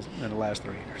 100,000 miles in the last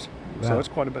 3 years. Wow. So it's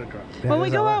quite a bit of drive. When we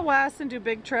go out west and do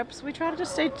big trips, we try to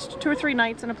just stay 2 or 3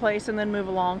 nights in a place and then move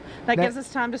along. That gives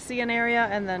us time to see an area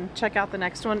and then check out the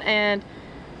next one. And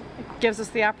it gives us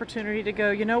the opportunity to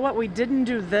go, you know what, we didn't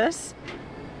do this,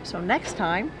 so next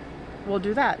time we'll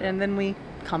do that. And then we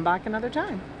come back another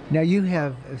time. Now, you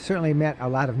have certainly met a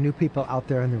lot of new people out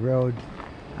there on the road.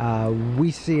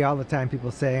 We see all the time people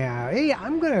say, hey,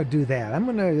 I'm going to do that. I'm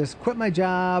going to just quit my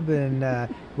job and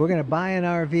we're going to buy an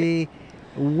RV.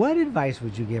 What advice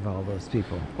would you give all those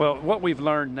people? Well, what we've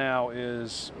learned now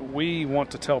is we want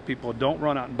to tell people don't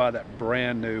run out and buy that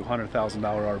brand new $100,000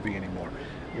 RV anymore.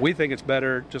 We think it's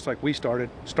better, just like we started,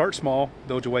 start small,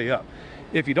 build your way up.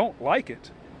 If you don't like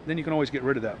it, then you can always get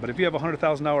rid of that. But if you have a $100,000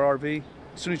 RV,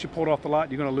 as soon as you pull it off the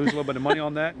lot, you're going to lose a little bit of money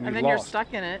on that, and then you're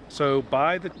stuck in it. So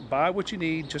buy what you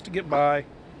need just to get by,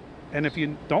 and if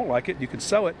you don't like it, you can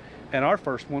sell it. And our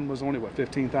first one was only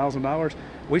 $15,000.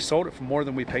 We sold it for more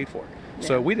than we paid for it,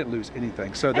 so we didn't lose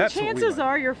anything. So that's what we chances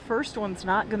are your first one's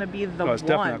not going to be the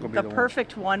the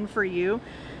perfect one for you,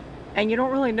 and you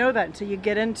don't really know that until you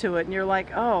get into it, and you're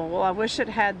like, oh, well, I wish it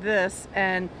had this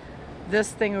and this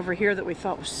thing over here that we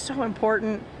thought was so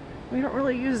important. We don't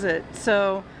really use it,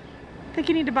 so I think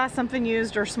you need to buy something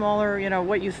used or smaller,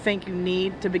 what you think you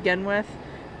need to begin with,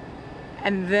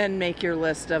 and then make your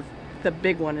list of the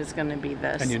big one is going to be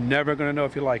this. And you're never going to know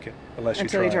if you like it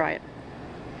until you try it.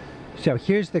 So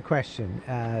here's the question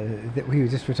that we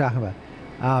just were talking about.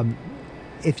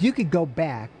 If you could go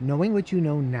back, knowing what you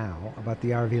know now about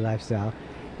the RV lifestyle,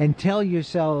 and tell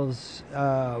yourselves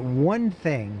one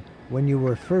thing when you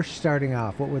were first starting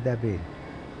off, what would that be?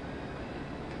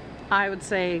 I would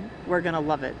say we're going to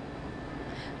love it.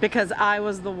 Because I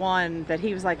was the one that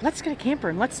he was like, let's get a camper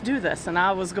and let's do this. And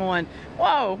I was going,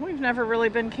 whoa, we've never really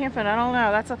been camping. I don't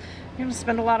know. You're going to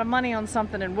spend a lot of money on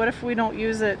something. And what if we don't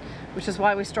use it? Which is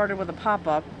why we started with a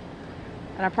pop-up.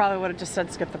 And I probably would have just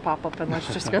said, skip the pop-up and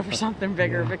let's just go for something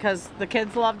bigger. Because the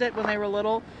kids loved it when they were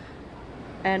little.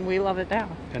 And we love it now.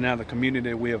 And now the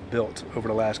community we have built over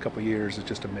the last couple of years is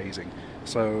just amazing.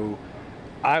 So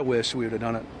I wish we would have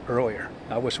done it earlier.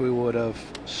 I wish we would have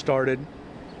started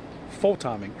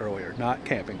full-timing earlier, not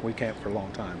camping. We camped for a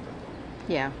long time.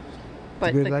 Yeah, but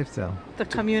it's a good lifestyle. The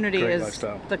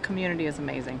community is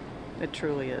amazing. It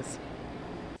truly is.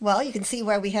 Well, you can see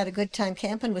why we had a good time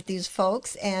camping with these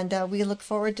folks, and we look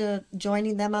forward to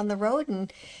joining them on the road,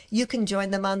 and you can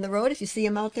join them on the road if you see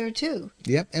them out there too.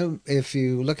 Yep, and if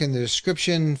you look in the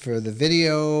description for the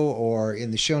video or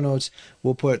in the show notes,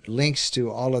 we'll put links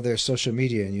to all of their social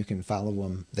media, and you can follow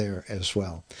them there as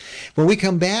well. When we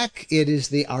come back, it is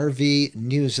the RV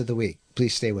News of the Week.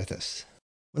 Please stay with us.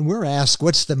 When we're asked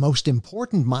what's the most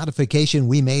important modification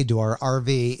we made to our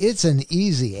RV, it's an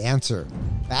easy answer.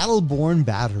 Battle-Born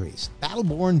batteries.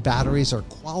 Battle-Born batteries are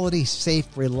quality, safe,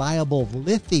 reliable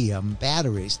lithium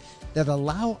batteries that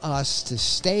allow us to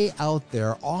stay out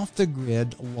there off the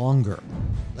grid longer.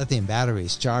 Lithium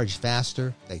batteries charge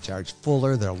faster, they charge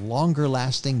fuller, they're longer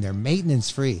lasting, they're maintenance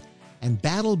free, and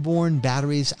Battle-Born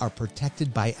batteries are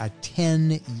protected by a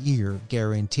 10-year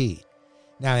guarantee.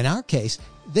 Now, in our case,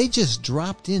 they just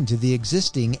dropped into the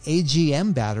existing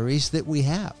AGM batteries that we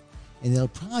have, and they'll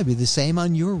probably be the same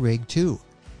on your rig too.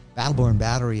 Battle-Born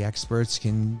battery experts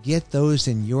can get those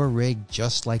in your rig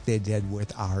just like they did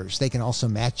with ours. They can also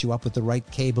match you up with the right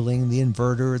cabling, the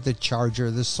inverter, the charger,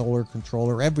 the solar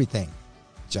controller, everything.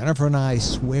 Jennifer and I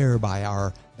swear by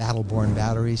our Battle-Born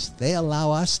batteries. They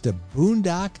allow us to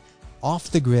boondock off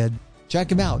the grid. Check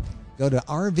them out. Go to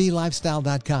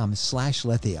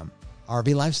rvlifestyle.com/lithium.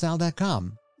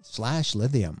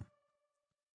 rvlifestyle.com/lithium.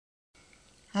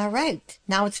 All right,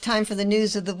 now it's time for the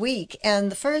news of the week,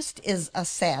 and the first is a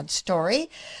sad story.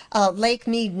 Lake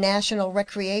Mead National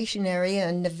Recreation Area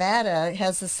in Nevada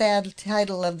has the sad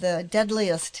title of the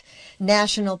deadliest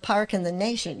national park in the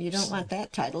nation. You don't want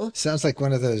that title. Sounds like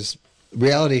one of those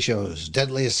reality shows,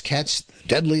 Deadliest Catch,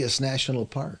 Deadliest National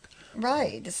Park.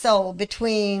 Right. So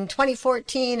between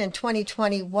 2014 and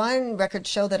 2021, records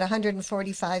show that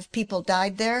 145 people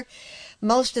died there,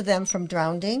 most of them from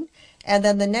drowning. And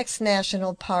then the next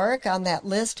national park on that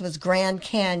list was Grand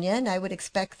Canyon. I would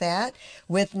expect that,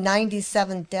 with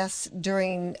 97 deaths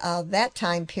during that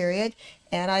time period.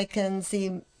 And I can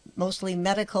see mostly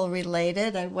medical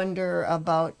related. I wonder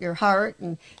about your heart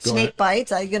and snake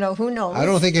bites. Who knows? I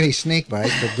don't think any snake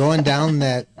bites, but going down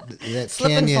that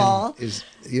Slip canyon and fall. is,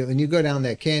 when you go down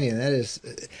that canyon, that is,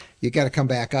 you got to come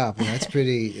back up, and that's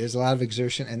there's a lot of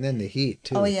exertion, and then the heat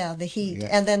too. Oh yeah, the heat. Yeah.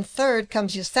 And then third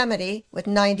comes Yosemite with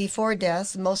 94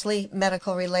 deaths, mostly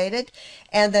medical related.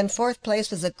 And then fourth place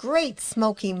was the Great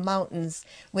Smoky Mountains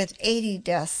with 80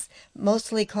 deaths,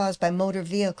 mostly caused by motor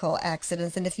vehicle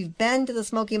accidents. And if you've been to the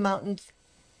Smoky Mountains,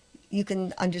 you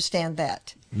can understand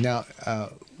that. Now,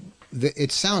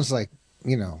 it sounds like,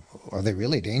 are they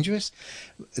really dangerous?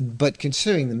 But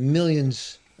considering the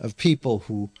millions of people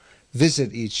who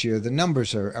visit each year, the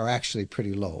numbers are actually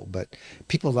pretty low. But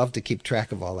people love to keep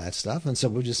track of all that stuff, and so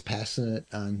we're just passing it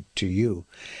on to you.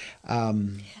 I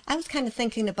was kind of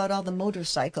thinking about all the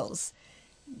motorcycles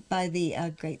by the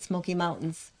Great Smoky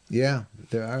Mountains. Yeah,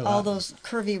 there are a lot. All those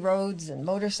curvy roads and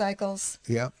motorcycles.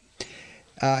 Yeah.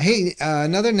 Hey,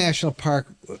 another national park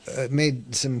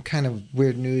made some kind of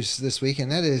weird news this week, and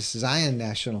that is Zion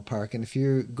National Park. And if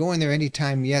you're going there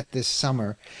anytime yet this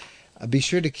summer, be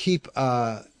sure to keep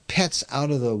pets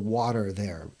out of the water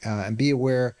there, and be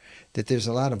aware that there's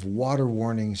a lot of water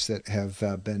warnings that have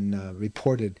been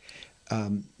reported.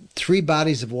 3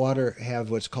 bodies of water have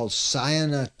what's called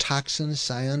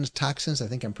cyanotoxins, I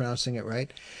think I'm pronouncing it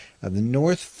right. The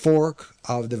North Fork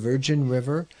of the Virgin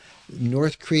River,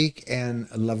 North Creek, and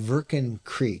Lavercan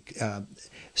Creek.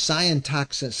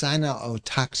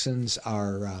 Cyanotoxins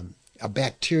are a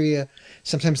bacteria.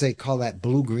 Sometimes they call that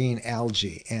blue-green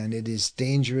algae, and it is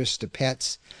dangerous to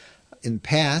pets. In the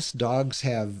past, dogs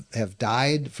have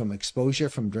died from exposure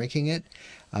from drinking it.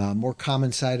 More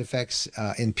common side effects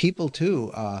in people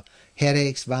too: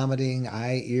 headaches, vomiting,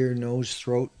 eye, ear, nose,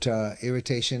 throat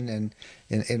irritation, and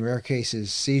in rare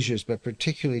cases seizures, but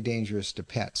particularly dangerous to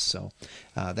pets. So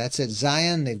that's at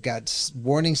Zion. They've got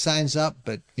warning signs up,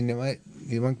 but you know what?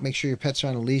 You want to make sure your pets are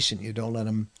on a leash and you don't let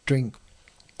them drink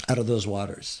out of those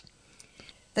waters.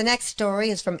 The next story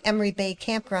is from Emery Bay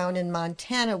Campground in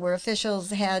Montana, where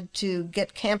officials had to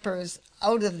get campers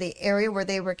out of the area where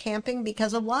they were camping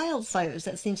because of wildfires.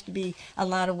 That seems to be a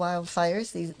lot of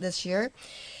wildfires this year.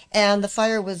 And the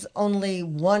fire was only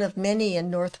one of many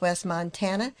in northwest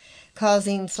Montana,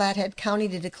 causing Flathead County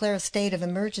to declare a state of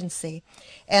emergency.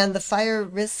 And the fire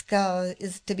risk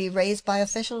is to be raised by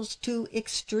officials to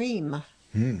extreme.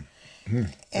 And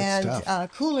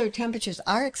cooler temperatures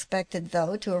are expected,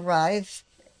 though, to arrive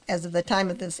as of the time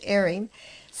of this airing.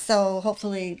 So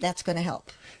hopefully that's going to help.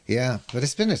 Yeah, but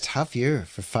it's been a tough year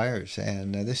for fires,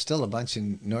 and there's still a bunch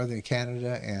in northern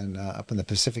Canada and up in the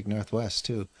Pacific Northwest,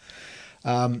 too.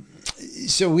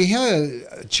 So we have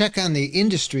a check on the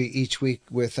industry each week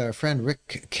with our friend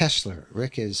Rick Kessler.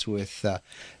 Rick is with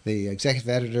the executive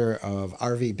editor of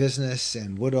RV Business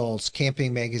and Woodall's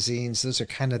Camping magazines. Those are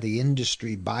kind of the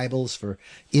industry Bibles for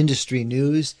industry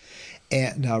news.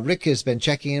 And Rick has been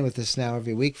checking in with us now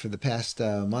every week for the past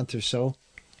month or so.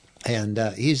 And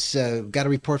he's got a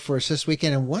report for us this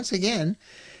weekend. And once again,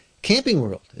 Camping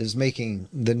World is making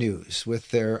the news with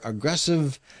their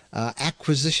aggressive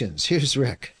acquisitions. Here's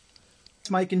Rick. It's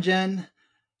Mike and Jen.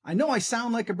 I know I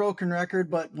sound like a broken record,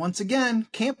 but once again,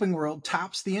 Camping World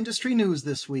tops the industry news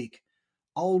this week.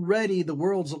 Already the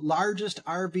world's largest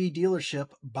RV dealership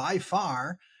by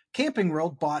far, Camping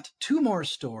World bought 2 more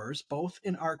stores, both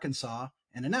in Arkansas,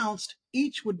 and announced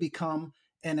each would become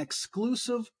an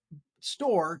exclusive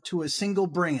store to a single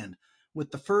brand,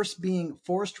 with the first being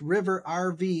Forest River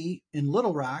RV in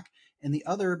Little Rock and the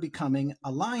other becoming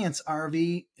Alliance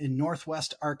RV in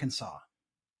Northwest Arkansas.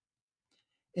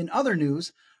 In other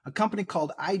news, a company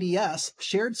called IDS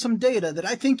shared some data that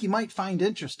I think you might find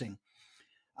interesting.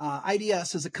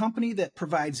 IDS is a company that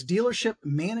provides dealership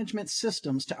management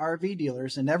systems to RV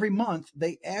dealers, and every month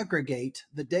they aggregate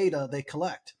the data they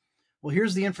collect. Well,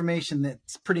 here's the information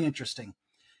that's pretty interesting.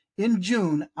 In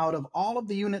June, out of all of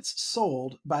the units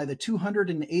sold by the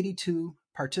 282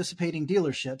 participating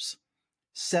dealerships,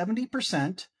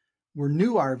 70% were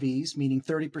new RVs, meaning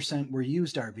 30% were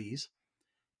used RVs.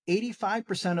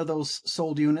 85% of those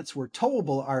sold units were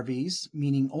towable RVs,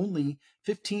 meaning only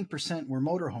 15% were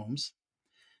motorhomes.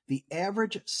 The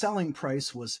average selling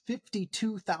price was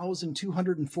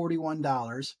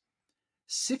 $52,241.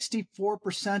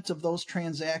 64% of those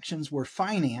transactions were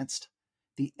financed,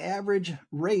 The average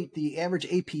rate, the average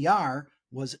APR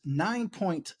was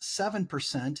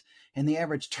 9.7%, and the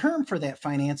average term for that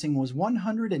financing was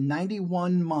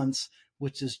 191 months,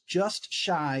 which is just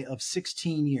shy of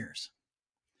 16 years.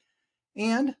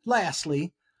 And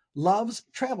lastly, Love's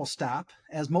Travel Stop,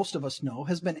 as most of us know,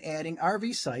 has been adding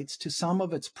RV sites to some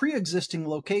of its pre-existing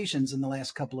locations in the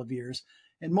last couple of years,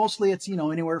 and mostly it's,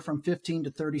 anywhere from 15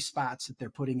 to 30 spots that they're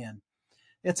putting in.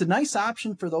 It's a nice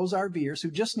option for those RVers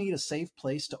who just need a safe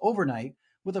place to overnight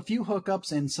with a few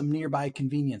hookups and some nearby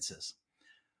conveniences.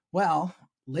 Well,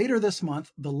 later this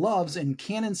month, the Loves in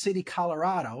Cannon City,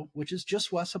 Colorado, which is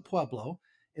just west of Pueblo,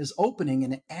 is opening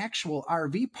an actual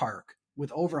RV park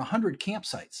with over 100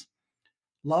 campsites.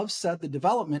 Love said the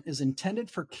development is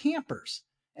intended for campers,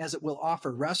 as it will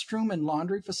offer restroom and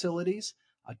laundry facilities,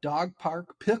 a dog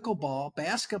park, pickleball,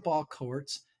 basketball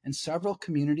courts, and several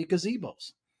community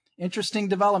gazebos. Interesting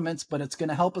developments, but it's going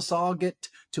to help us all get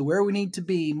to where we need to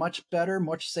be much better,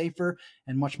 much safer,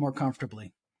 and much more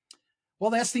comfortably.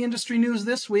 Well, that's the industry news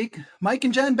this week. Mike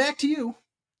and Jen, back to you.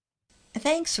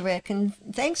 Thanks, Rick, and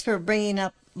thanks for bringing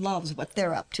up Loves, what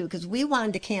they're up to, because we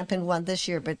wanted to camp in one this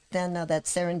year, but then that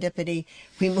serendipity,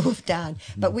 we moved on.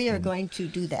 But we are going to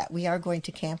do that. We are going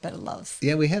to camp at a Loves.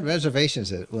 Yeah, we had reservations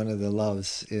at one of the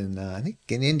Loves in, I think,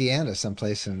 in Indiana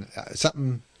someplace, and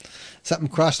something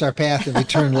crossed our path and we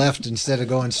turned left instead of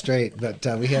going straight. But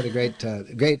we had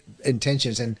great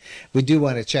intentions, and we do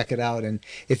want to check it out. And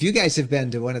if you guys have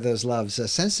been to one of those Loves,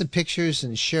 send some pictures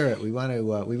and share it. We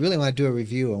really want to do a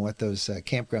review on what those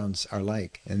campgrounds are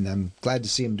like, and I'm glad to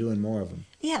see them doing more of them.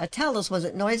 Yeah, tell us, was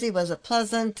it noisy? Was it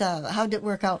pleasant? How did it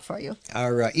work out for you?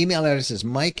 Our email address is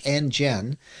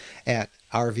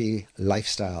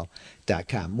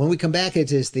mikeandjen@rvlifestyle.com. When we come back,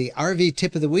 it is the RV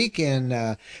tip of the week,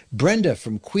 and Brenda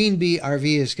from Queen Bee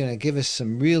RV is going to give us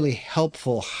some really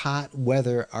helpful hot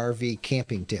weather RV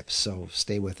camping tips, so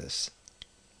stay with us.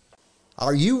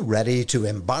 Are you ready to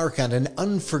embark on an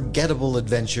unforgettable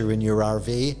adventure in your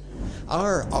RV?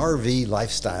 Our RV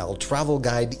Lifestyle Travel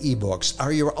Guide ebooks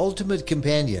are your ultimate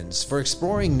companions for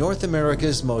exploring North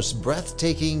America's most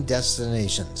breathtaking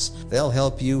destinations. They'll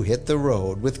help you hit the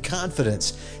road with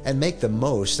confidence and make the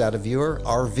most out of your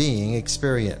RVing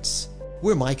experience.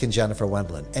 We're Mike and Jennifer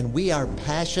Wendland, and we are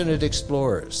passionate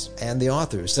explorers and the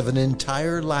authors of an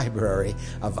entire library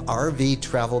of RV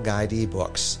Travel Guide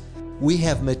ebooks. We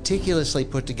have meticulously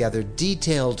put together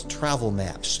detailed travel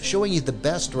maps showing you the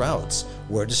best routes,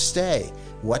 where to stay,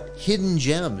 what hidden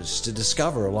gems to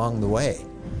discover along the way.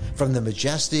 From the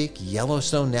majestic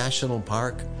Yellowstone National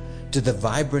Park to the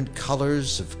vibrant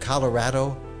colors of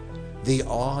Colorado, the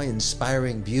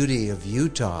awe-inspiring beauty of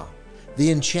Utah, the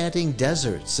enchanting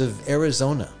deserts of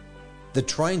Arizona, the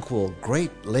tranquil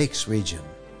Great Lakes region,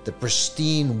 the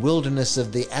pristine wilderness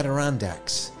of the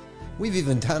Adirondacks. We've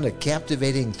even done a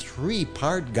captivating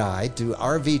 3-part guide to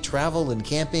RV travel and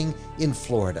camping in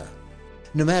Florida.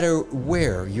 No matter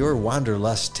where your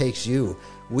wanderlust takes you,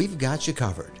 we've got you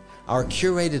covered. Our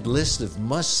curated list of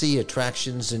must-see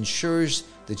attractions ensures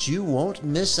that you won't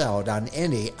miss out on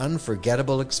any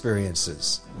unforgettable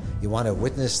experiences. You want to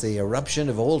witness the eruption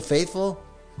of Old Faithful?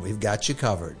 We've got you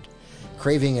covered.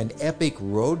 Craving an epic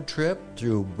road trip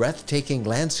through breathtaking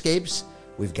landscapes?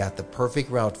 We've got the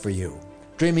perfect route for you.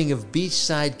 Dreaming of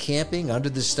beachside camping under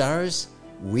the stars?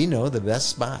 We know the best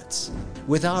spots.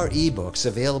 With our ebooks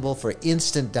available for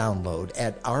instant download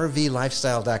at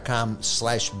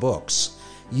rvlifestyle.com/books,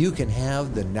 you can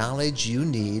have the knowledge you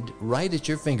need right at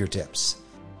your fingertips.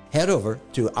 Head over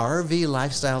to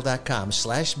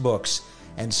rvlifestyle.com/books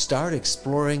and start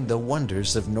exploring the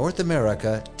wonders of North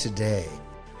America today.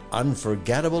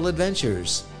 Unforgettable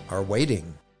adventures are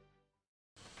waiting.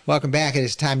 Welcome back. It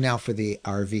is time now for the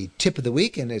RV tip of the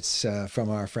week, and it's from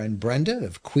our friend Brenda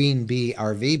of Queen Bee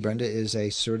RV. Brenda is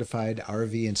a certified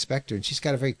RV inspector, and she's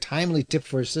got a very timely tip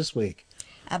for us this week.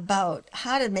 About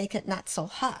how to make it not so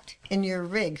hot in your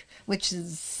rig, which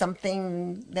is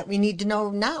something that we need to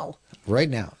know now. Right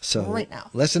now.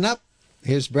 Listen up.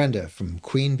 Here's Brenda from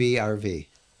Queen Bee RV.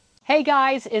 Hey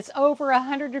guys, it's over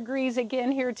 100 degrees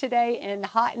again here today in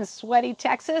hot and sweaty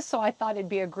Texas, so I thought it'd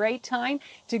be a great time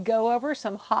to go over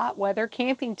some hot weather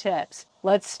camping tips.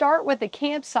 Let's start with the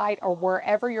campsite or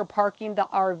wherever you're parking the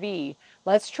RV.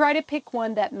 Let's try to pick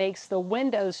one that makes the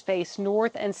windows face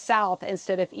north and south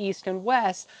instead of east and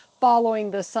west,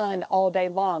 following the sun all day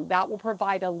long. That will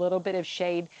provide a little bit of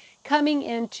shade coming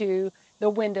into the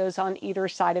windows on either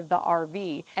side of the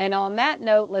RV. And on that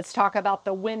note, let's talk about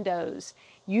the windows.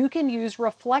 You can use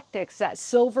Reflectix, that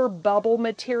silver bubble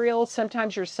material.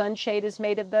 Sometimes your sunshade is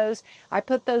made of those. I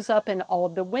put those up in all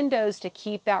of the windows to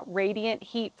keep that radiant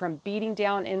heat from beating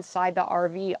down inside the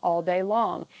RV all day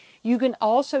long. You can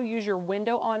also use your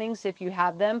window awnings if you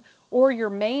have them, or your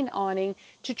main awning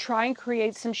to try and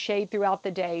create some shade throughout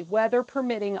the day. Weather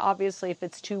permitting, obviously if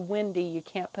it's too windy, you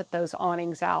can't put those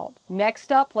awnings out.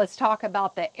 Next up, let's talk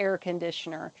about the air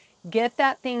conditioner. Get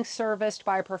that thing serviced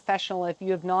by a professional if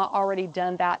you have not already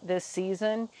done that this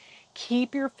season.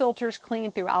 Keep your filters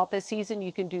clean throughout the season.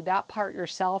 You can do that part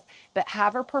yourself, but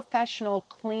have a professional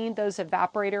clean those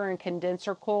evaporator and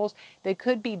condenser coils. They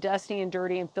could be dusty and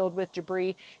dirty and filled with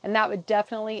debris, and that would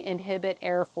definitely inhibit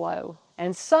airflow.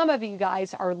 And some of you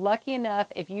guys are lucky enough,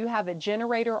 if you have a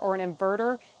generator or an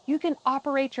inverter, you can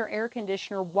operate your air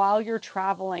conditioner while you're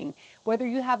traveling. Whether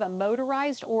you have a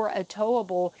motorized or a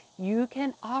towable, you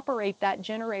can operate that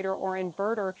generator or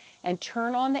inverter and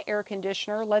turn on the air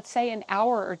conditioner, let's say an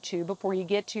hour or two before you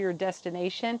get to your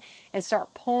destination, and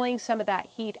start pulling some of that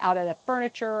heat out of the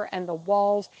furniture and the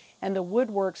walls and the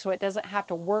woodwork so it doesn't have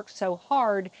to work so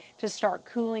hard to start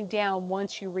cooling down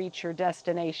once you reach your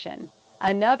destination.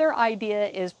 Another idea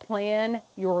is plan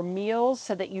your meals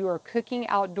so that you are cooking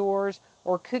outdoors,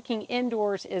 or cooking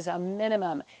indoors is a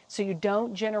minimum, so you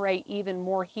don't generate even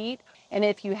more heat. And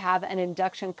if you have an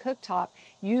induction cooktop,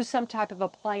 use some type of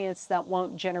appliance that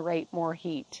won't generate more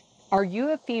heat. Are you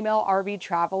a female RV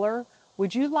traveler?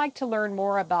 Would you like to learn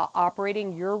more about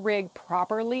operating your rig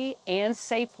properly and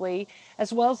safely,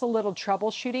 as well as a little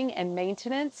troubleshooting and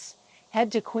maintenance?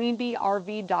 Head to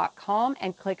queenbeerv.com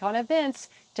and click on events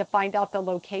to find out the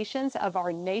locations of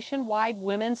our nationwide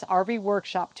women's RV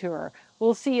workshop tour.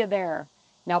 We'll see you there.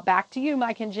 Now back to you,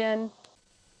 Mike and Jen.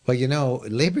 Well, you know,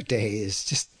 Labor Day is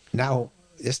just now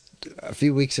just a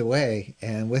few weeks away,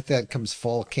 and with that comes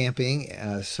fall camping.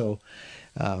 So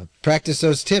practice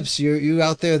those tips. You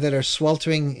out there that are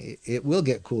sweltering, it will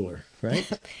get cooler, right?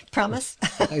 Promise.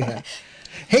 Yeah.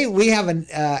 Hey, we have an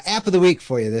app of the week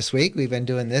for you this week. We've been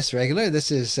doing this regular.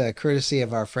 This is courtesy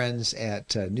of our friends at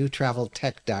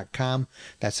newtraveltech.com.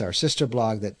 That's our sister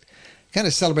blog that kind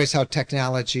of celebrates how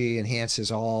technology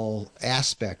enhances all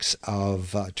aspects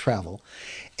of travel.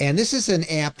 And this is an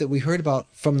app that we heard about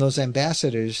from those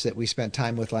ambassadors that we spent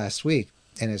time with last week.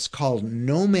 And it's called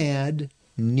Nomad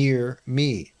Near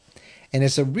Me. And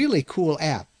it's a really cool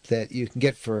app that you can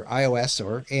get for iOS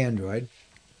or Android.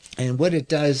 And what it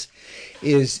does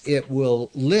is it will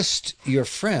list your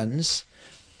friends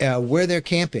where they're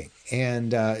camping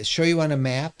and show you on a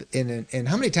map. And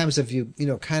how many times have you,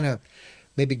 kind of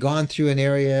maybe gone through an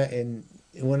area and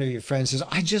one of your friends says,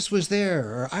 I just was there,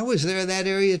 or I was there in that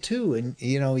area too. And,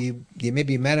 you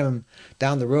maybe met him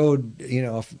down the road,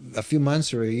 a few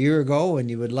months or a year ago, and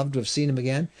you would love to have seen him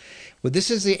again. Well, this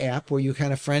is the app where you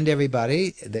kind of friend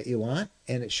everybody that you want,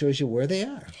 and it shows you where they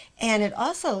are. And it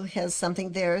also has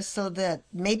something there so that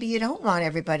maybe you don't want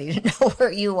everybody to know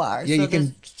where you are. Yeah, so you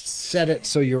can set it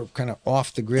so you're kind of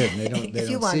off the grid and they don't if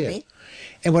you don't want see to it. be.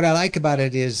 And what I like about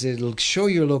it is it'll show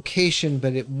your location,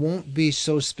 but it won't be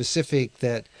so specific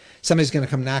that somebody's going to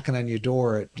come knocking on your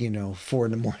door at, 4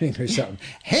 a.m. or something.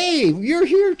 Hey, you're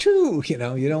here too. You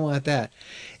don't want that.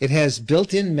 It has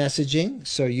built-in messaging,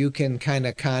 so you can kind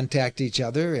of contact each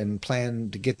other and plan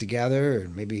to get together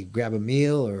and maybe grab a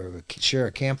meal or share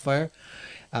a campfire.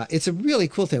 It's a really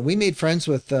cool thing. We made friends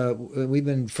with, we've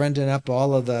been friending up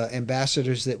all of the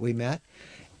ambassadors that we met.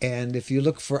 And if you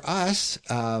look for us,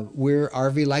 we're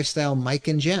RV Lifestyle Mike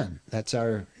and Jen. That's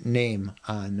our name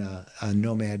on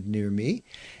Nomad Near Me.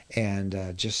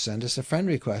 And just send us a friend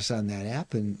request on that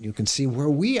app, and you can see where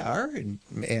we are. And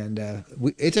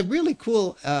it's a really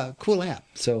cool app.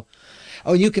 So,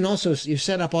 you can also you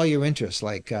set up all your interests,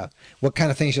 like what kind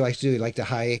of things you like to do. You like to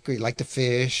hike, or you like to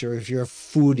fish, or if you're a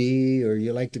foodie, or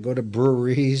you like to go to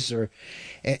breweries, or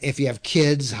if you have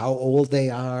kids, how old they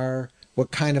are. What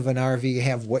kind of an RV you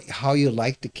have, how you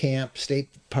like to camp, state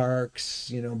parks,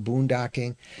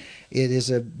 boondocking. It is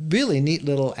a really neat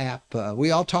little app. We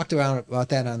all talked about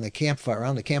that around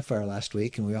the campfire last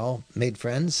week, and we all made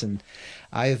friends. And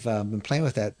I've been playing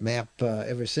with that map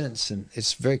ever since, and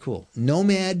it's very cool.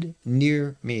 Nomad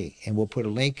Near Me, and we'll put a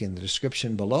link in the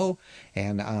description below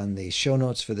and on the show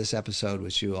notes for this episode,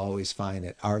 which you always find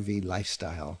at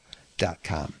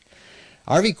rvlifestyle.com.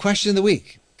 RV question of the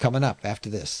week coming up after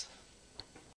this.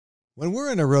 When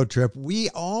we're on a road trip, we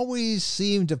always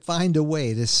seem to find a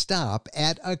way to stop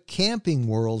at a Camping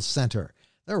World center.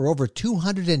 There are over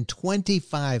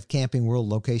 225 Camping World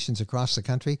locations across the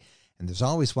country, and there's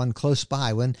always one close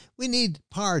by when we need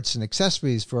parts and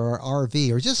accessories for our RV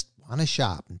or just on a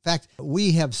shop. In fact,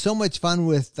 we have so much fun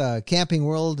with Camping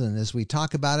World, and as we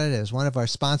talk about it as one of our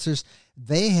sponsors,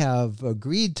 they have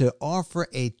agreed to offer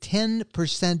a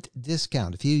 10%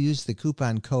 discount if you use the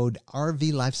coupon code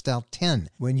RVLifestyle10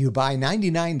 when you buy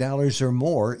 $99 or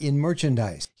more in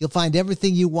merchandise. You'll find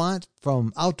everything you want,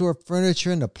 from outdoor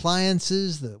furniture and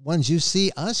appliances, the ones you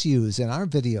see us use in our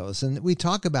videos and that we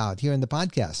talk about here in the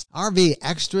podcast. RV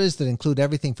extras that include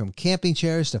everything from camping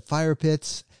chairs to fire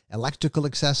pits, electrical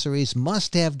accessories,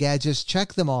 must-have gadgets.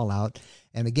 Check them all out.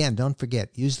 And again, don't forget,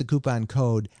 use the coupon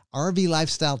code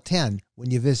RVLifestyle10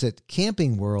 when you visit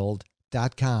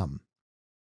campingworld.com.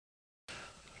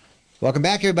 Welcome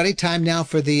back, everybody. Time now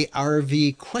for the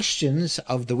RV questions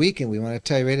of the week. And we want to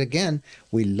tell you right again,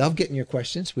 we love getting your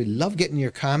questions. We love getting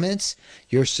your comments,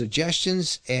 your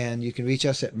suggestions, and you can reach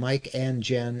us at Mike and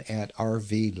Jen at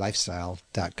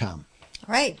RVLifestyle.com.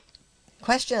 All right.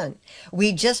 Question.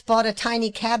 We just bought a tiny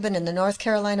cabin in the North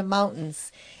Carolina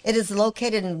mountains. It is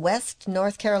located in West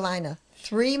North Carolina,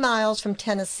 3 miles from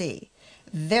Tennessee.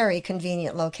 Very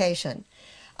convenient location.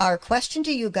 Our question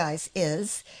to you guys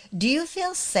is, do you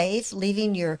feel safe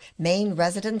leaving your main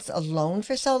residence alone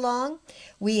for so long?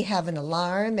 We have an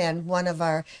alarm and one of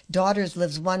our daughters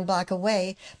lives 1 block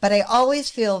away, but I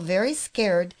always feel very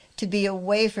scared to be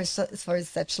away for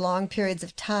such long periods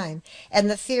of time,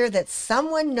 and the fear that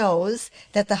someone knows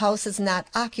that the house is not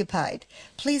occupied.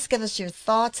 Please give us your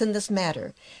thoughts in this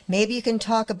matter. Maybe you can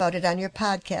talk about it on your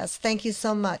podcast. Thank you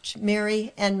so much,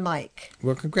 Mary and Mike.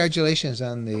 Well, congratulations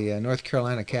on the North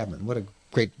Carolina cabin. What a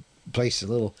great place, a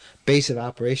little base of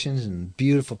operations and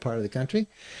beautiful part of the country.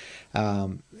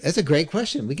 That's a great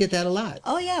question. We get that a lot.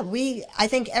 Oh, yeah. I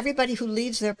think everybody who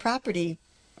leaves their property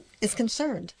is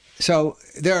concerned. So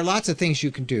there are lots of things you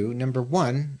can do. Number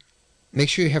one, make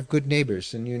sure you have good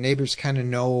neighbors, and your neighbors kind of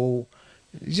know.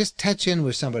 Just touch in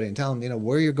with somebody and tell them,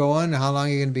 where you're going, how long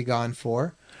you're going to be gone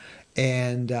for.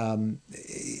 And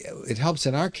it helps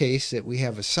in our case that we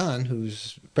have a son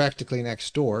who's practically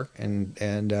next door,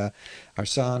 and our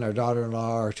son, our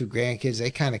daughter-in-law, our 2 grandkids,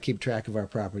 they kind of keep track of our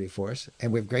property for us,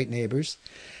 and we have great neighbors.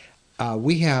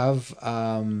 We have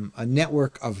a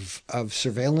network of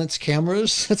surveillance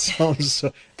cameras.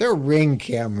 They're Ring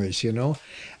cameras,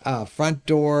 front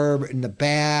door, in the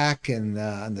back, and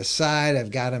on the side. I've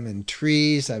got them in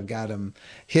trees. I've got them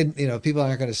hidden. People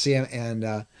aren't going to see them,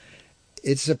 and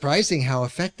it's surprising how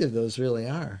effective those really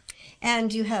are.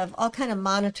 And you have all kind of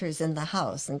monitors in the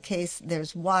house in case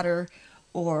there's water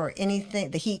or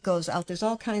anything, the heat goes out. There's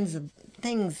all kinds of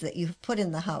things that you've put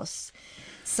in the house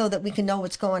so that we can know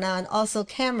what's going on. Also,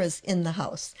 cameras in the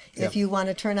house. Yep. If you want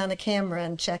to turn on a camera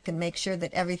and check and make sure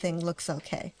that everything looks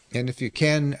okay. And if you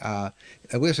can,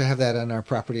 we also have that on our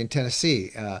property in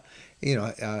Tennessee.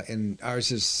 And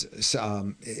ours is,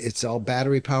 it's all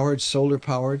battery powered, solar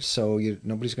powered, so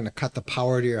nobody's going to cut the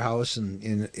power to your house,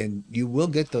 and you will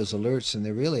get those alerts, and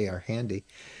they really are handy.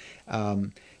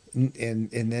 And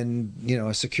then,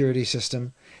 a security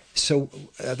system. So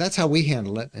that's how we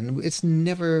handle it, and it's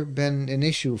never been an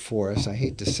issue for us. I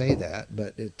hate to say that,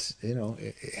 but it's,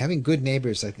 having good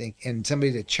neighbors, I think, and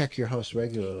somebody to check your house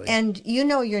regularly. And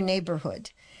your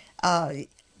neighborhood. Our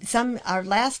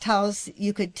last house,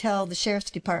 you could tell the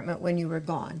sheriff's department when you were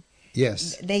gone.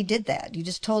 Yes. They did that. You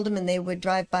just told them, and they would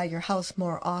drive by your house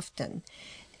more often.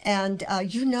 And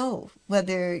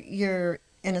whether you're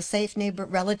in a safe neighbor,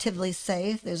 relatively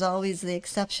safe. There's always the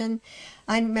exception.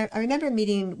 I remember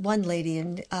meeting one lady,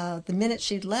 and the minute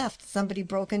she'd left, somebody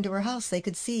broke into her house. They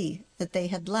could see that they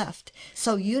had left.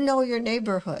 So your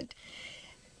neighborhood.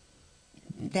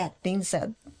 That being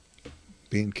said,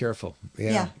 being careful.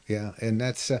 Yeah. And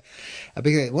that's one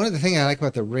of the things I like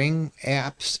about the Ring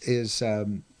apps is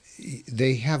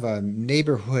they have a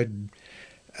neighborhood,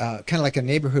 kind of like a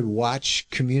neighborhood watch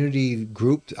community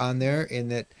group on there, in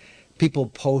that people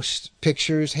post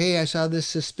pictures. Hey, I saw this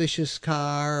suspicious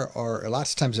car, or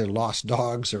lots of times they're lost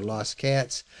dogs or lost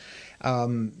cats.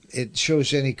 It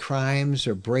shows any crimes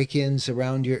or break-ins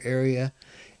around your area.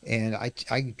 And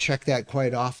I check that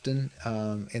quite often,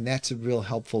 and that's a real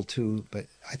helpful too. But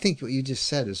I think what you just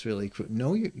said is really cool.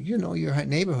 Know your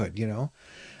neighborhood,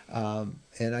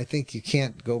 and I think you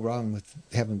can't go wrong with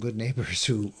having good neighbors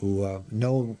who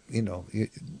know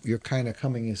your kind of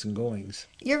comings and goings.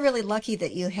 You're really lucky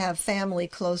that you have family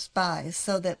close by,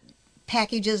 so that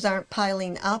packages aren't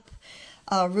piling up.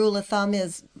 Rule of thumb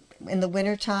is, in the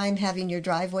wintertime, having your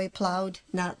driveway plowed,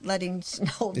 not letting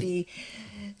snow be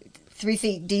 3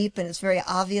 feet deep, and it's very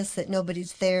obvious that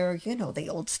nobody's there. The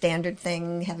old standard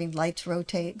thing, having lights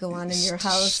go on in your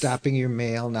house. Stopping your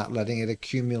mail, not letting it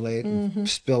accumulate and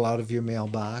spill out of your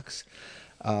mailbox.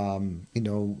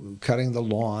 cutting the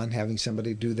lawn, having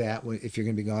somebody do that if you're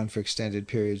going to be gone for extended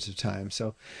periods of time.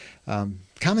 So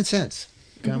common sense.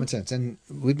 Common sense. And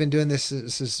we've been doing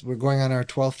this. We're going on our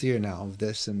 12th year now of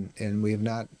this, and we have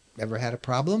not ever had a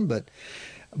problem, but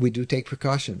we do take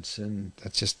precautions, and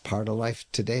that's just part of life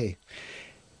today.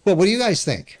 Well, what do you guys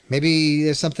think? Maybe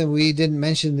there's something we didn't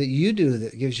mention that you do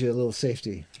that gives you a little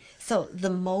safety. So the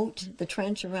moat, the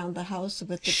trench around the house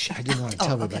with the... I didn't want to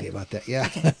tell everybody about that. Yeah.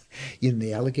 Okay.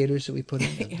 The alligators that we put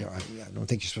in. Yeah. I don't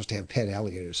think you're supposed to have pet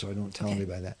alligators, so I don't tell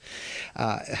anybody that.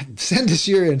 Send us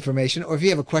your information, or if you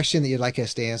have a question that you'd like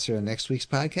us to answer in next week's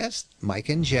podcast, Mike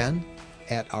and Jen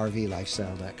at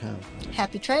rvlifestyle.com.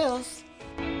 Happy trails.